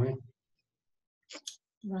limits anyway.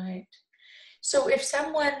 Right. So if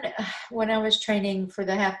someone, when I was training for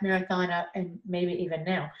the half marathon and maybe even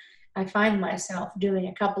now, I find myself doing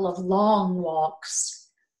a couple of long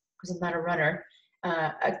walks because I'm not a runner,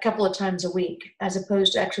 a couple of times a week, as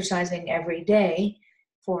opposed to exercising every day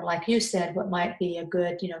for, like you said, what might be a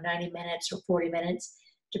good, 90 minutes or 40 minutes,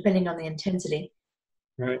 depending on the intensity.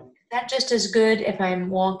 Right. That just as good if I'm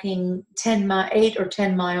walking 8 or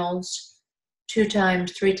 10 miles 2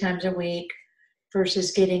 times, 3 times a week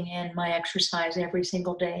versus getting in my exercise every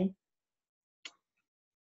single day?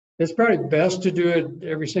 It's probably best to do it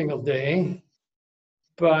every single day,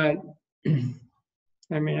 but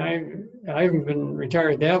I mean, I haven't been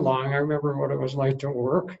retired that long. I remember what it was like to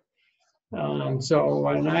work. So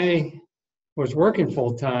when I was working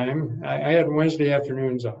full time, I had Wednesday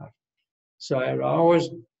afternoons off. So I would always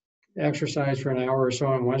exercise for an hour or so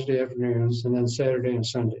on Wednesday afternoons and then Saturday and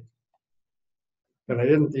Sunday. But I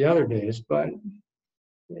didn't the other days, but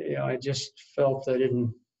I just felt I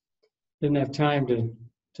didn't have time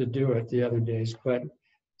to do it the other days. But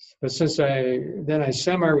since I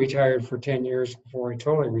semi-retired for 10 years before I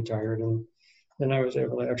totally retired, and then I was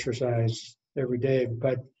able to exercise every day.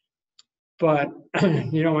 But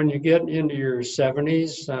when you get into your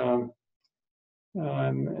 70s,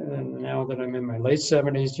 and now that I'm in my late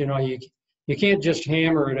 70s, you can't just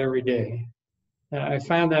hammer it every day. I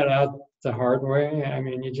found that out the hard way. I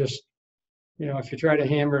mean, you just, if you try to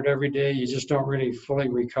hammer it every day, you just don't really fully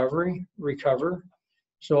recover.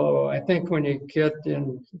 So I think when you get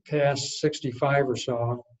in past 65 or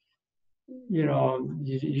so,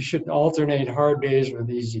 you should alternate hard days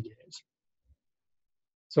with easy days.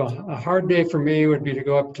 So a hard day for me would be to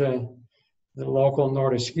go up to the local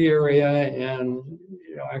Nordic ski area and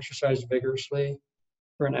exercise vigorously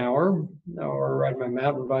for an hour, or ride my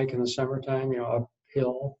mountain bike in the summertime,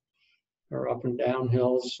 uphill or up and down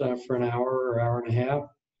hills for an hour or hour and a half.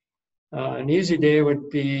 An easy day would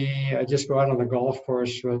be I just go out on the golf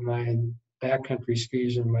course with my backcountry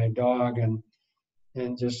skis and my dog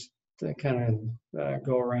and just kind of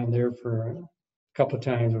go around there for a couple of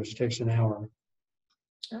times, which takes an hour.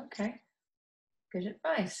 Okay, good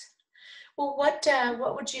advice. Well,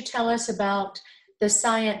 what would you tell us about the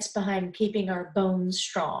science behind keeping our bones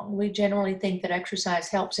strong? We generally think that exercise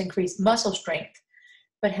helps increase muscle strength,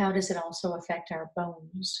 but how does it also affect our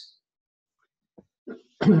bones?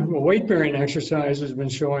 Well, weight-bearing exercise has been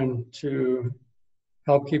shown to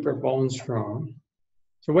help keep our bones strong.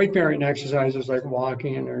 So weight-bearing exercises like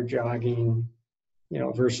walking or jogging,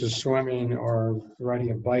 versus swimming or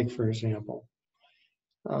riding a bike, for example.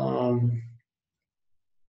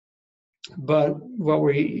 But what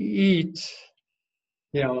we eat,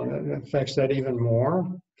 affects that even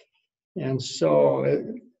more. And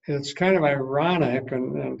so it's kind of ironic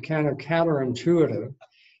and kind of counterintuitive.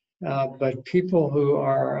 But people who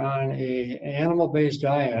are on an animal-based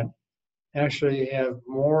diet actually have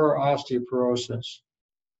more osteoporosis.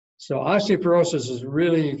 So osteoporosis is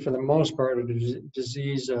really, for the most part, a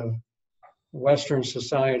disease of Western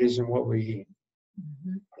societies and what we eat.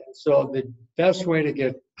 Mm-hmm. So the best way to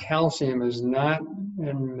get calcium is not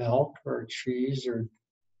in milk or cheese or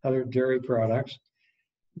other dairy products,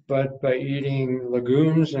 but by eating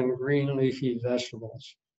legumes and green leafy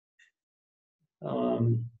vegetables.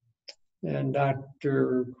 And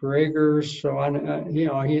Dr. Greger, so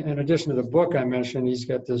in addition to the book I mentioned, he's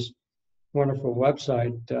got this wonderful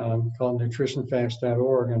website called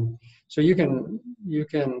nutritionfacts.org, and so you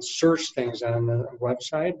can search things on the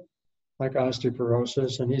website like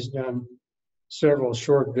osteoporosis, and he's done several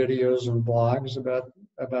short videos and blogs about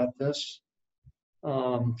this.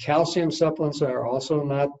 Calcium supplements are also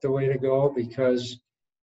not the way to go because,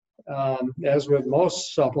 as with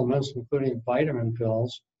most supplements, including vitamin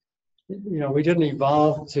pills, we didn't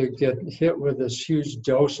evolve to get hit with this huge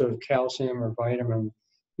dose of calcium or vitamin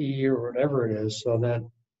E or whatever it is, so that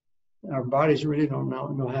our bodies really don't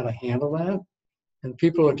know how to handle that. And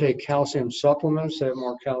people who take calcium supplements have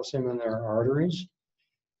more calcium in their arteries,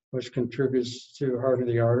 which contributes to heart of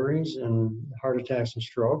the arteries and heart attacks and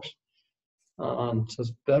strokes. So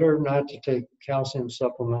it's better not to take calcium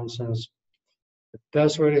supplements, and the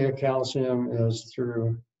best way to get calcium is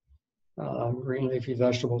through green leafy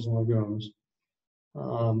vegetables and legumes.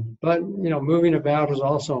 But moving about is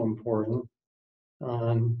also important,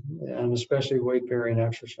 and especially weight-bearing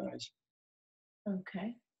exercise.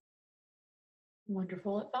 Okay.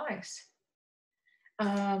 Wonderful advice.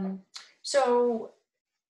 So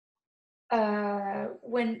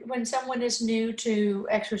when someone is new to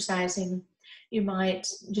exercising, you might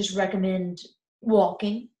just recommend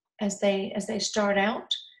walking as they start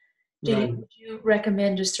out. Would you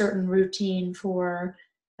recommend a certain routine for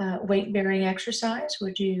weight-bearing exercise?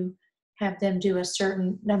 Would you have them do a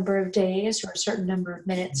certain number of days or a certain number of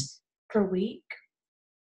minutes per week?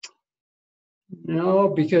 No,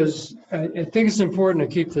 because I think it's important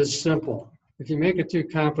to keep this simple. If you make it too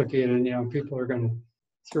complicated, people are going to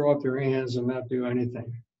throw up their hands and not do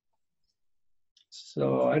anything.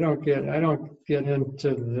 So I don't get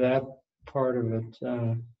into that part of it,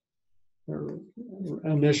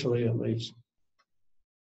 initially at least.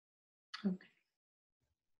 Okay.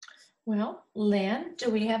 Well, Lynn, do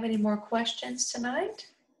we have any more questions tonight?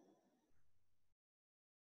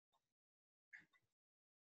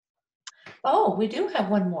 Oh, we do have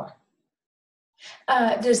one more.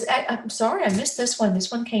 I'm sorry, I missed this one.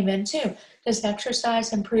 This one came in too. Does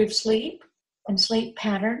exercise improve sleep and sleep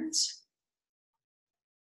patterns?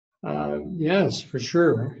 Yes, for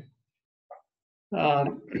sure.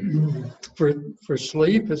 For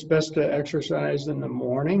sleep, it's best to exercise in the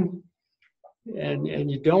morning, and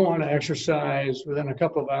you don't want to exercise within a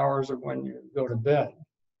couple of hours of when you go to bed,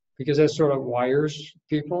 because that sort of wires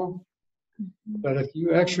people. But if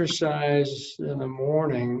you exercise in the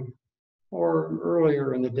morning or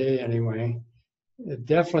earlier in the day anyway, it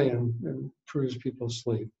definitely improves people's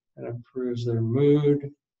sleep and improves their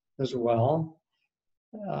mood as well.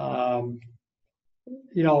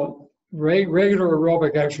 Regular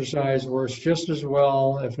aerobic exercise works just as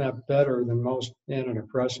well, if not better, than most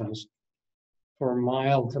antidepressants for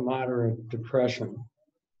mild to moderate depression.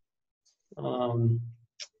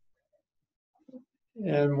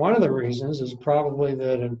 And one of the reasons is probably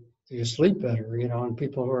that you sleep better, and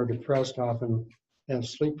people who are depressed often have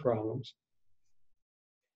sleep problems.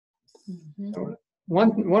 Mm-hmm. So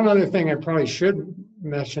one other thing I probably should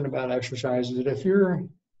mention about exercise is that if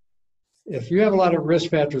you have a lot of risk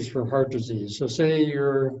factors for heart disease, so say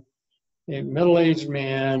you're a middle-aged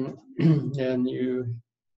man and you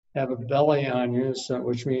have a belly on you, so,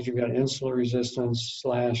 which means you've got insulin resistance /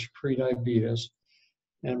 prediabetes,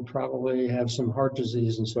 and probably have some heart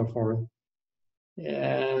disease and so forth.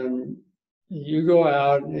 And you go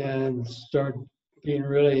out and start being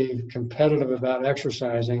really competitive about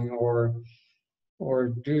exercising, or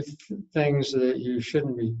do things that you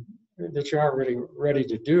shouldn't be, that you aren't really ready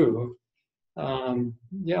to do,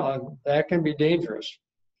 that can be dangerous.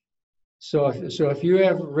 So if you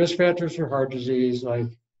have risk factors for heart disease,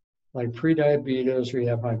 like prediabetes, or you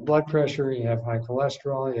have high blood pressure, you have high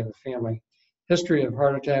cholesterol, you have a family history of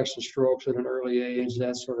heart attacks and strokes at an early age,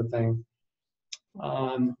 that sort of thing,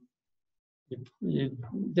 you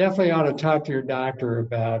definitely ought to talk to your doctor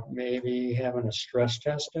about maybe having a stress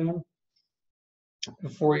test done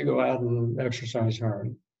before you go out and exercise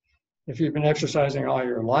hard. If you've been exercising all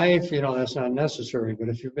your life, that's not necessary. But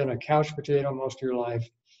if you've been a couch potato most of your life,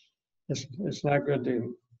 it's not good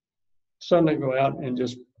to suddenly go out and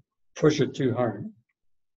just push it too hard.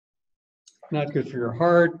 Not good for your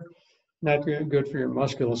heart, not good for your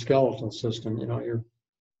musculoskeletal system.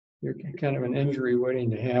 You're kind of an injury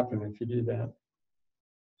waiting to happen if you do that.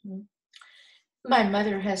 My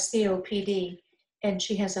mother has COPD, and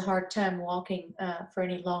she has a hard time walking for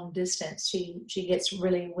any long distance. She gets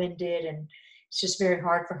really winded, and it's just very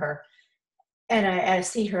hard for her. And I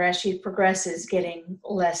see her as she progresses getting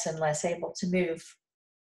less and less able to move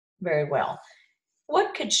very well.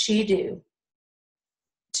 What could she do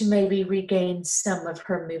to maybe regain some of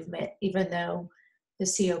her movement, even though the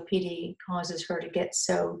COPD causes her to get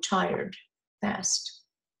so tired fast?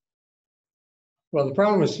 Well, the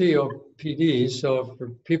problem with COPD, so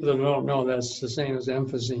for people that don't know, that's the same as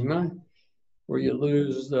emphysema, where you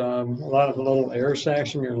lose a lot of the little air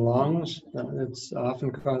sacs in your lungs. It's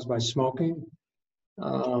often caused by smoking.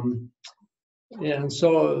 And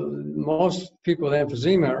so most people with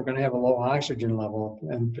emphysema are going to have a low oxygen level,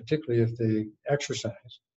 and particularly if they exercise.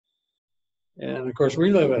 And of course,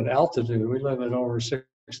 we live at altitude. We live at over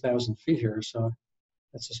 6,000 feet here, so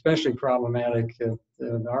it's especially problematic at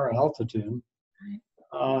our altitude.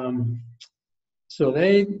 So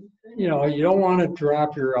you don't want to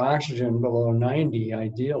drop your oxygen below 90,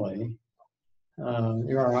 ideally.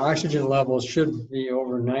 Your oxygen levels should be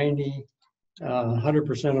over 90,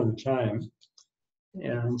 100% of the time.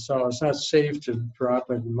 And so it's not safe to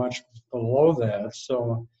drop it much below that.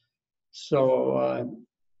 So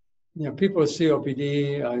people with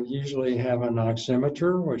COPD usually have an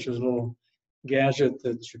oximeter, which is a little gadget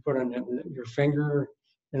that you put on your finger,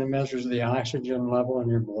 and it measures the oxygen level in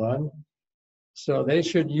your blood. So they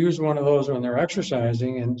should use one of those when they're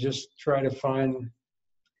exercising and just try to find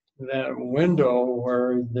that window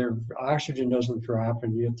where their oxygen doesn't drop,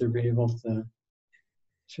 and yet they'll be able to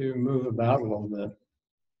move about a little bit.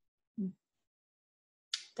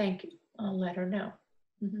 Thank you. I'll let her know.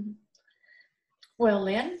 Mm-hmm. Well,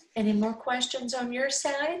 Lynn, any more questions on your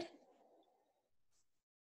side?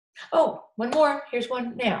 Oh, one more. Here's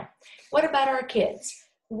one now. What about our kids?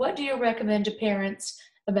 What do you recommend to parents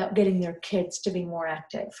about getting their kids to be more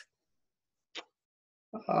active?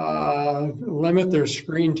 Limit their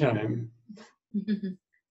screen time. I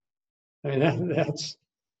mean,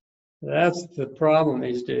 that's the problem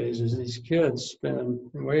these days, is these kids spend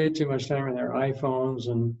way too much time on their iPhones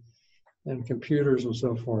and computers and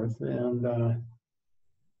so forth, and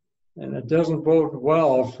it doesn't bode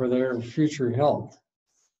well for their future health.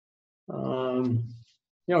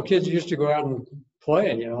 Kids used to go out and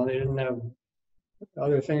play. They didn't have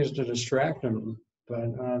other things to distract them.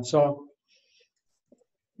 But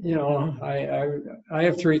I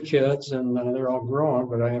have 3 kids, and they're all grown,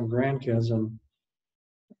 but I have grandkids, and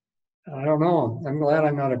I don't know. I'm glad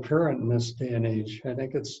I'm not a parent in this day and age. I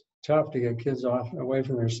think it's tough to get kids away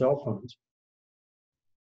from their cell phones.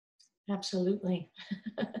 Absolutely.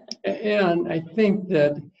 And I think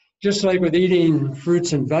that just like with eating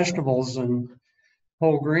fruits and vegetables and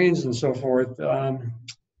whole grains and so forth,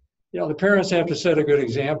 the parents have to set a good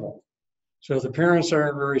example. So if the parents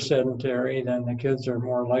are very sedentary, then the kids are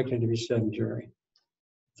more likely to be sedentary.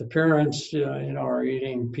 If the parents, are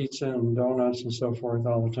eating pizza and donuts and so forth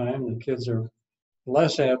all the time, the kids are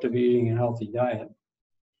less apt to be eating a healthy diet.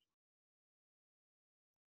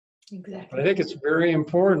 Exactly. But I think it's very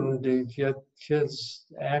important to get kids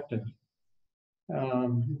active.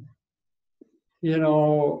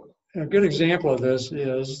 A good example of this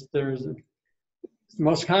is the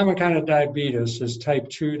most common kind of diabetes is type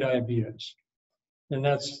 2 diabetes. And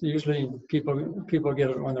that's usually people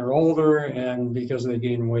get it when they're older and because they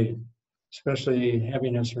gain weight, especially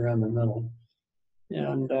heaviness around the middle.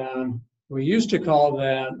 And we used to call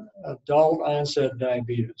that adult onset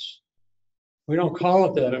diabetes. We don't call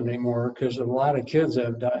it that anymore because a lot of kids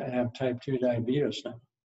have type 2 diabetes now.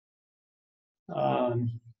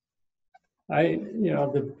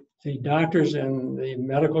 The doctors in the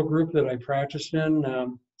medical group that I practiced in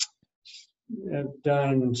have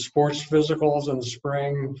done sports physicals in the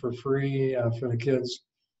spring for free for the kids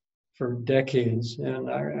for decades. And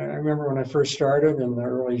I remember when I first started in the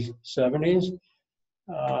early 70s,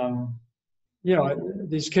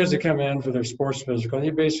 these kids that come in for their sports physical,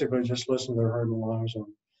 you basically just listen to their heart and lungs and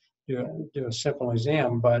do a simple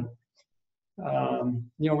exam. But,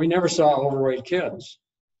 we never saw overweight kids.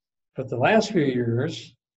 But the last few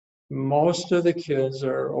years, most of the kids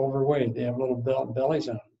are overweight. They have little bellies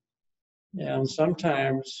on them. And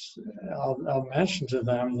sometimes I'll mention to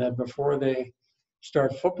them that before they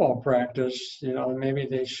start football practice, maybe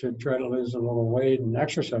they should try to lose a little weight and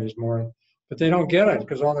exercise more. But they don't get it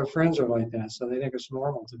because all their friends are like that. So they think it's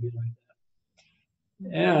normal to be like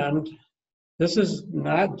that. And this is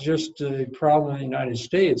not just a problem in the United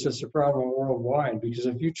States, it's a problem worldwide. Because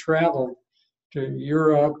if you travel to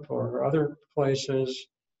Europe or other places,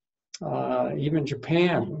 even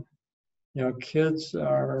Japan, kids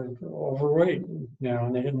are overweight now,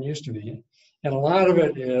 and they didn't used to be. And a lot of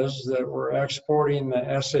it is that we're exporting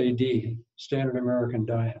the SAD, Standard American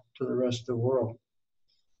Diet, to the rest of the world.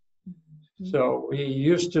 So we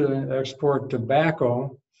used to export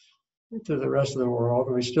tobacco to the rest of the world.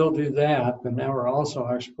 We still do that, but now we're also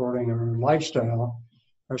exporting our lifestyle,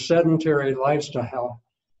 our sedentary lifestyle,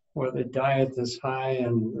 with a diet that's high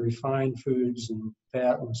in refined foods and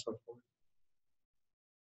fat and so forth.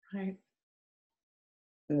 Right.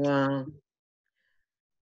 Wow.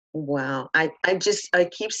 Wow. I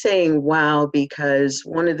keep saying wow because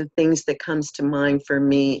one of the things that comes to mind for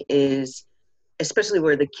me is, especially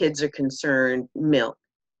where the kids are concerned, milk,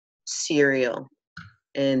 cereal,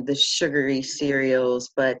 and the sugary cereals,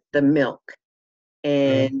 but the milk.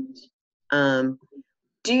 And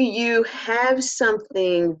do you have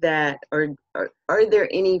something that, or are there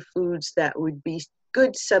any foods that would be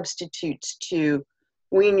good substitutes to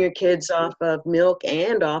wean your kids off of milk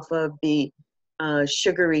and off of the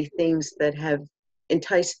sugary things that have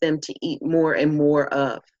enticed them to eat more and more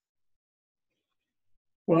of?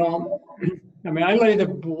 Well, I lay the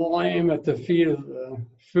blame at the feet of the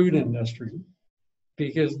food industry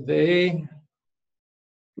because they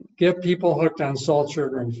get people hooked on salt,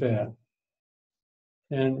 sugar, and fat.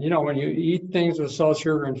 And, when you eat things with salt,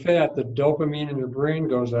 sugar, and fat, the dopamine in your brain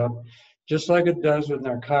goes up, just like it does with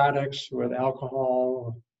narcotics, with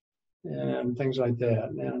alcohol, and things like that.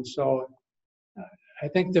 And so I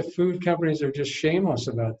think the food companies are just shameless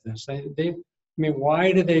about this.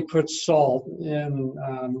 Why do they put salt in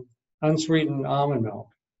unsweetened almond milk?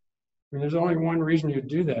 There's only one reason you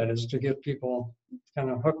do that is to get people kind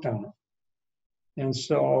of hooked on it. And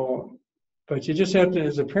so, but you just have to,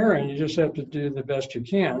 as a parent, you just have to do the best you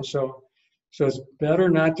can. So it's better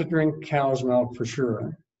not to drink cow's milk for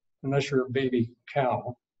sure, unless you're a baby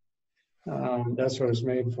cow. That's what it's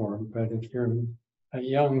made for. But if you're a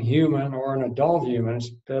young human or an adult human, it's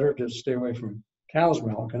better to stay away from cow's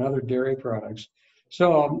milk and other dairy products.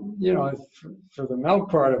 So, for the milk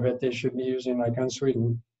part of it, they should be using like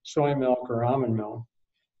unsweetened soy milk or almond milk.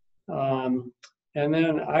 And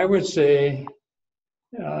then I would say,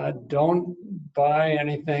 don't buy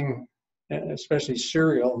anything, especially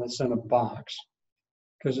cereal, that's in a box,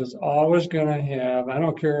 because it's always going to have, I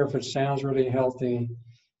don't care if it sounds really healthy,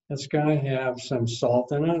 it's going to have some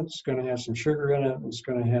salt in it, it's going to have some sugar in it, it's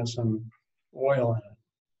going to have some oil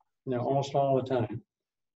in it, almost all the time.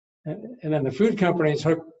 And then the food companies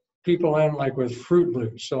hook people in like with Fruit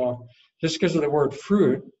Loops. So just because of the word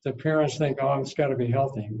fruit, the parents think, oh, it's got to be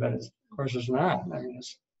healthy, but of course it's not.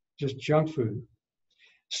 It's just junk food.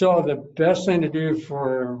 So the best thing to do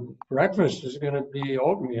for breakfast is going to be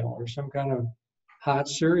oatmeal or some kind of hot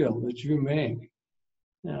cereal that you make.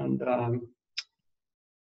 And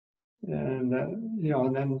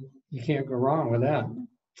then you can't go wrong with that.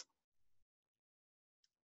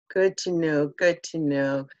 Good to know. Good to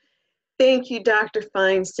know. Thank you, Dr.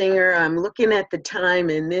 Feinsinger. I'm looking at the time,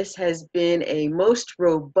 and this has been a most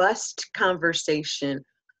robust conversation.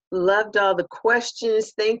 Loved all the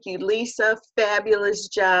questions. Thank you, Lisa. Fabulous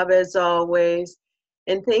job as always.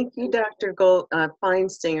 And thank you, Dr.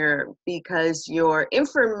 Feinsinger, because your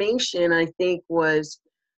information, I think, was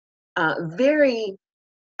very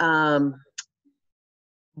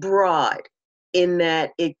broad in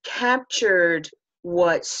that it captured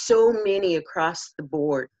what so many across the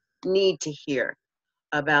board need to hear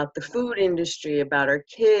about the food industry, about our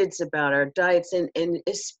kids, about our diets, and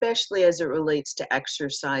especially as it relates to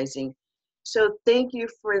exercising. So thank you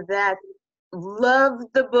for that. Love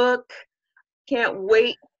the book. Can't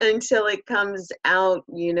wait until it comes out.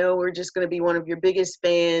 You know, we're just going to be one of your biggest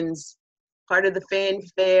fans, part of the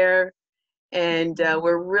fanfare, and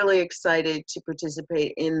we're really excited to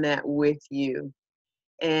participate in that with you.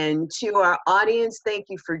 And to our audience, thank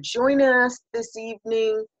you for joining us this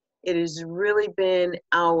evening. It has really been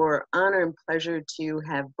our honor and pleasure to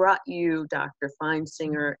have brought you Dr.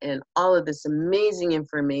 Feinsinger and all of this amazing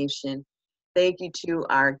information. Thank you to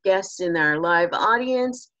our guests in our live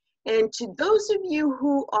audience, and to those of you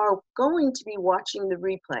who are going to be watching the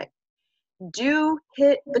replay. Do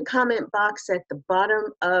hit the comment box at the bottom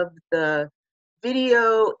of the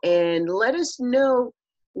video and let us know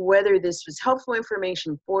whether this was helpful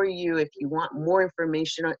information for you. If you want more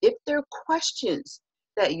information, or if there are questions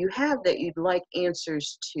that you have that you'd like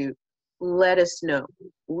answers to, let us know.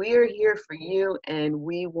 We're here for you, and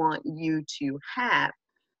we want you to have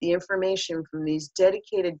the information from these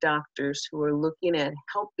dedicated doctors who are looking at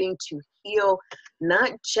helping to heal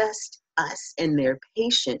not just us and their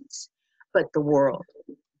patients, but the world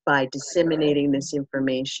by disseminating this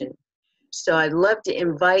information. So I'd love to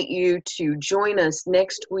invite you to join us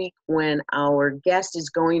next week when our guest is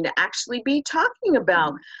going to actually be talking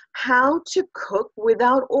about how to cook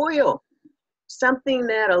without oil. Something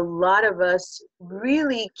that a lot of us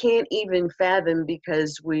really can't even fathom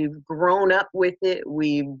because we've grown up with it.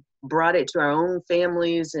 We've brought it to our own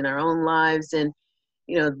families and our own lives. And,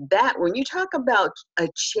 you know, that when you talk about a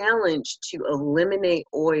challenge to eliminate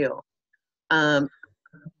oil,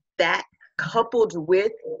 that coupled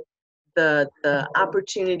with the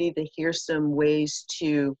opportunity to hear some ways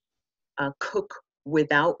to cook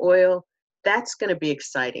without oil, that's going to be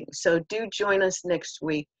exciting. So do join us next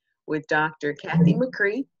week with Dr. Kathy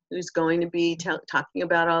McCree, who's going to be talking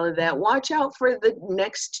about all of that. Watch out for the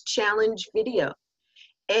next challenge video.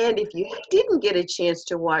 And if you didn't get a chance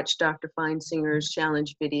to watch Dr. Feinsinger's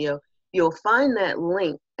challenge video, you'll find that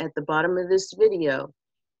link at the bottom of this video.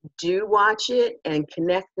 Do watch it and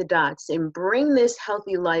connect the dots and bring this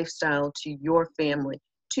healthy lifestyle to your family,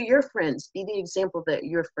 to your friends. Be the example that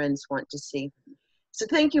your friends want to see. So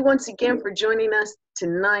thank you once again for joining us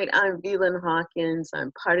tonight. I'm Velan Hawkins.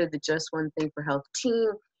 I'm part of the Just One Thing for Health team,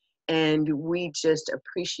 and we just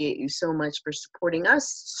appreciate you so much for supporting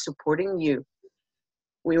us, supporting you.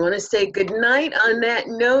 We want to say good night on that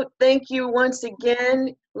note. Thank you once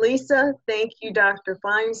again, Lisa. Thank you, Dr.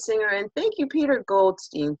 Feinsinger. And thank you, Peter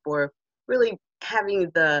Goldstein, for really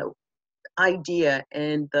having the idea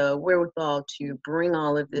and the wherewithal to bring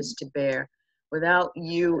all of this to bear. Without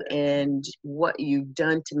you and what you've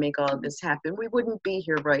done to make all of this happen, we wouldn't be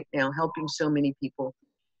here right now helping so many people.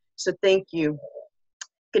 So thank you.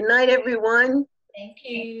 Good night, everyone. Thank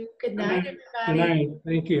you. Good night, Good everybody. night.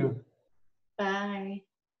 Thank you. Bye.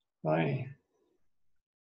 Bye.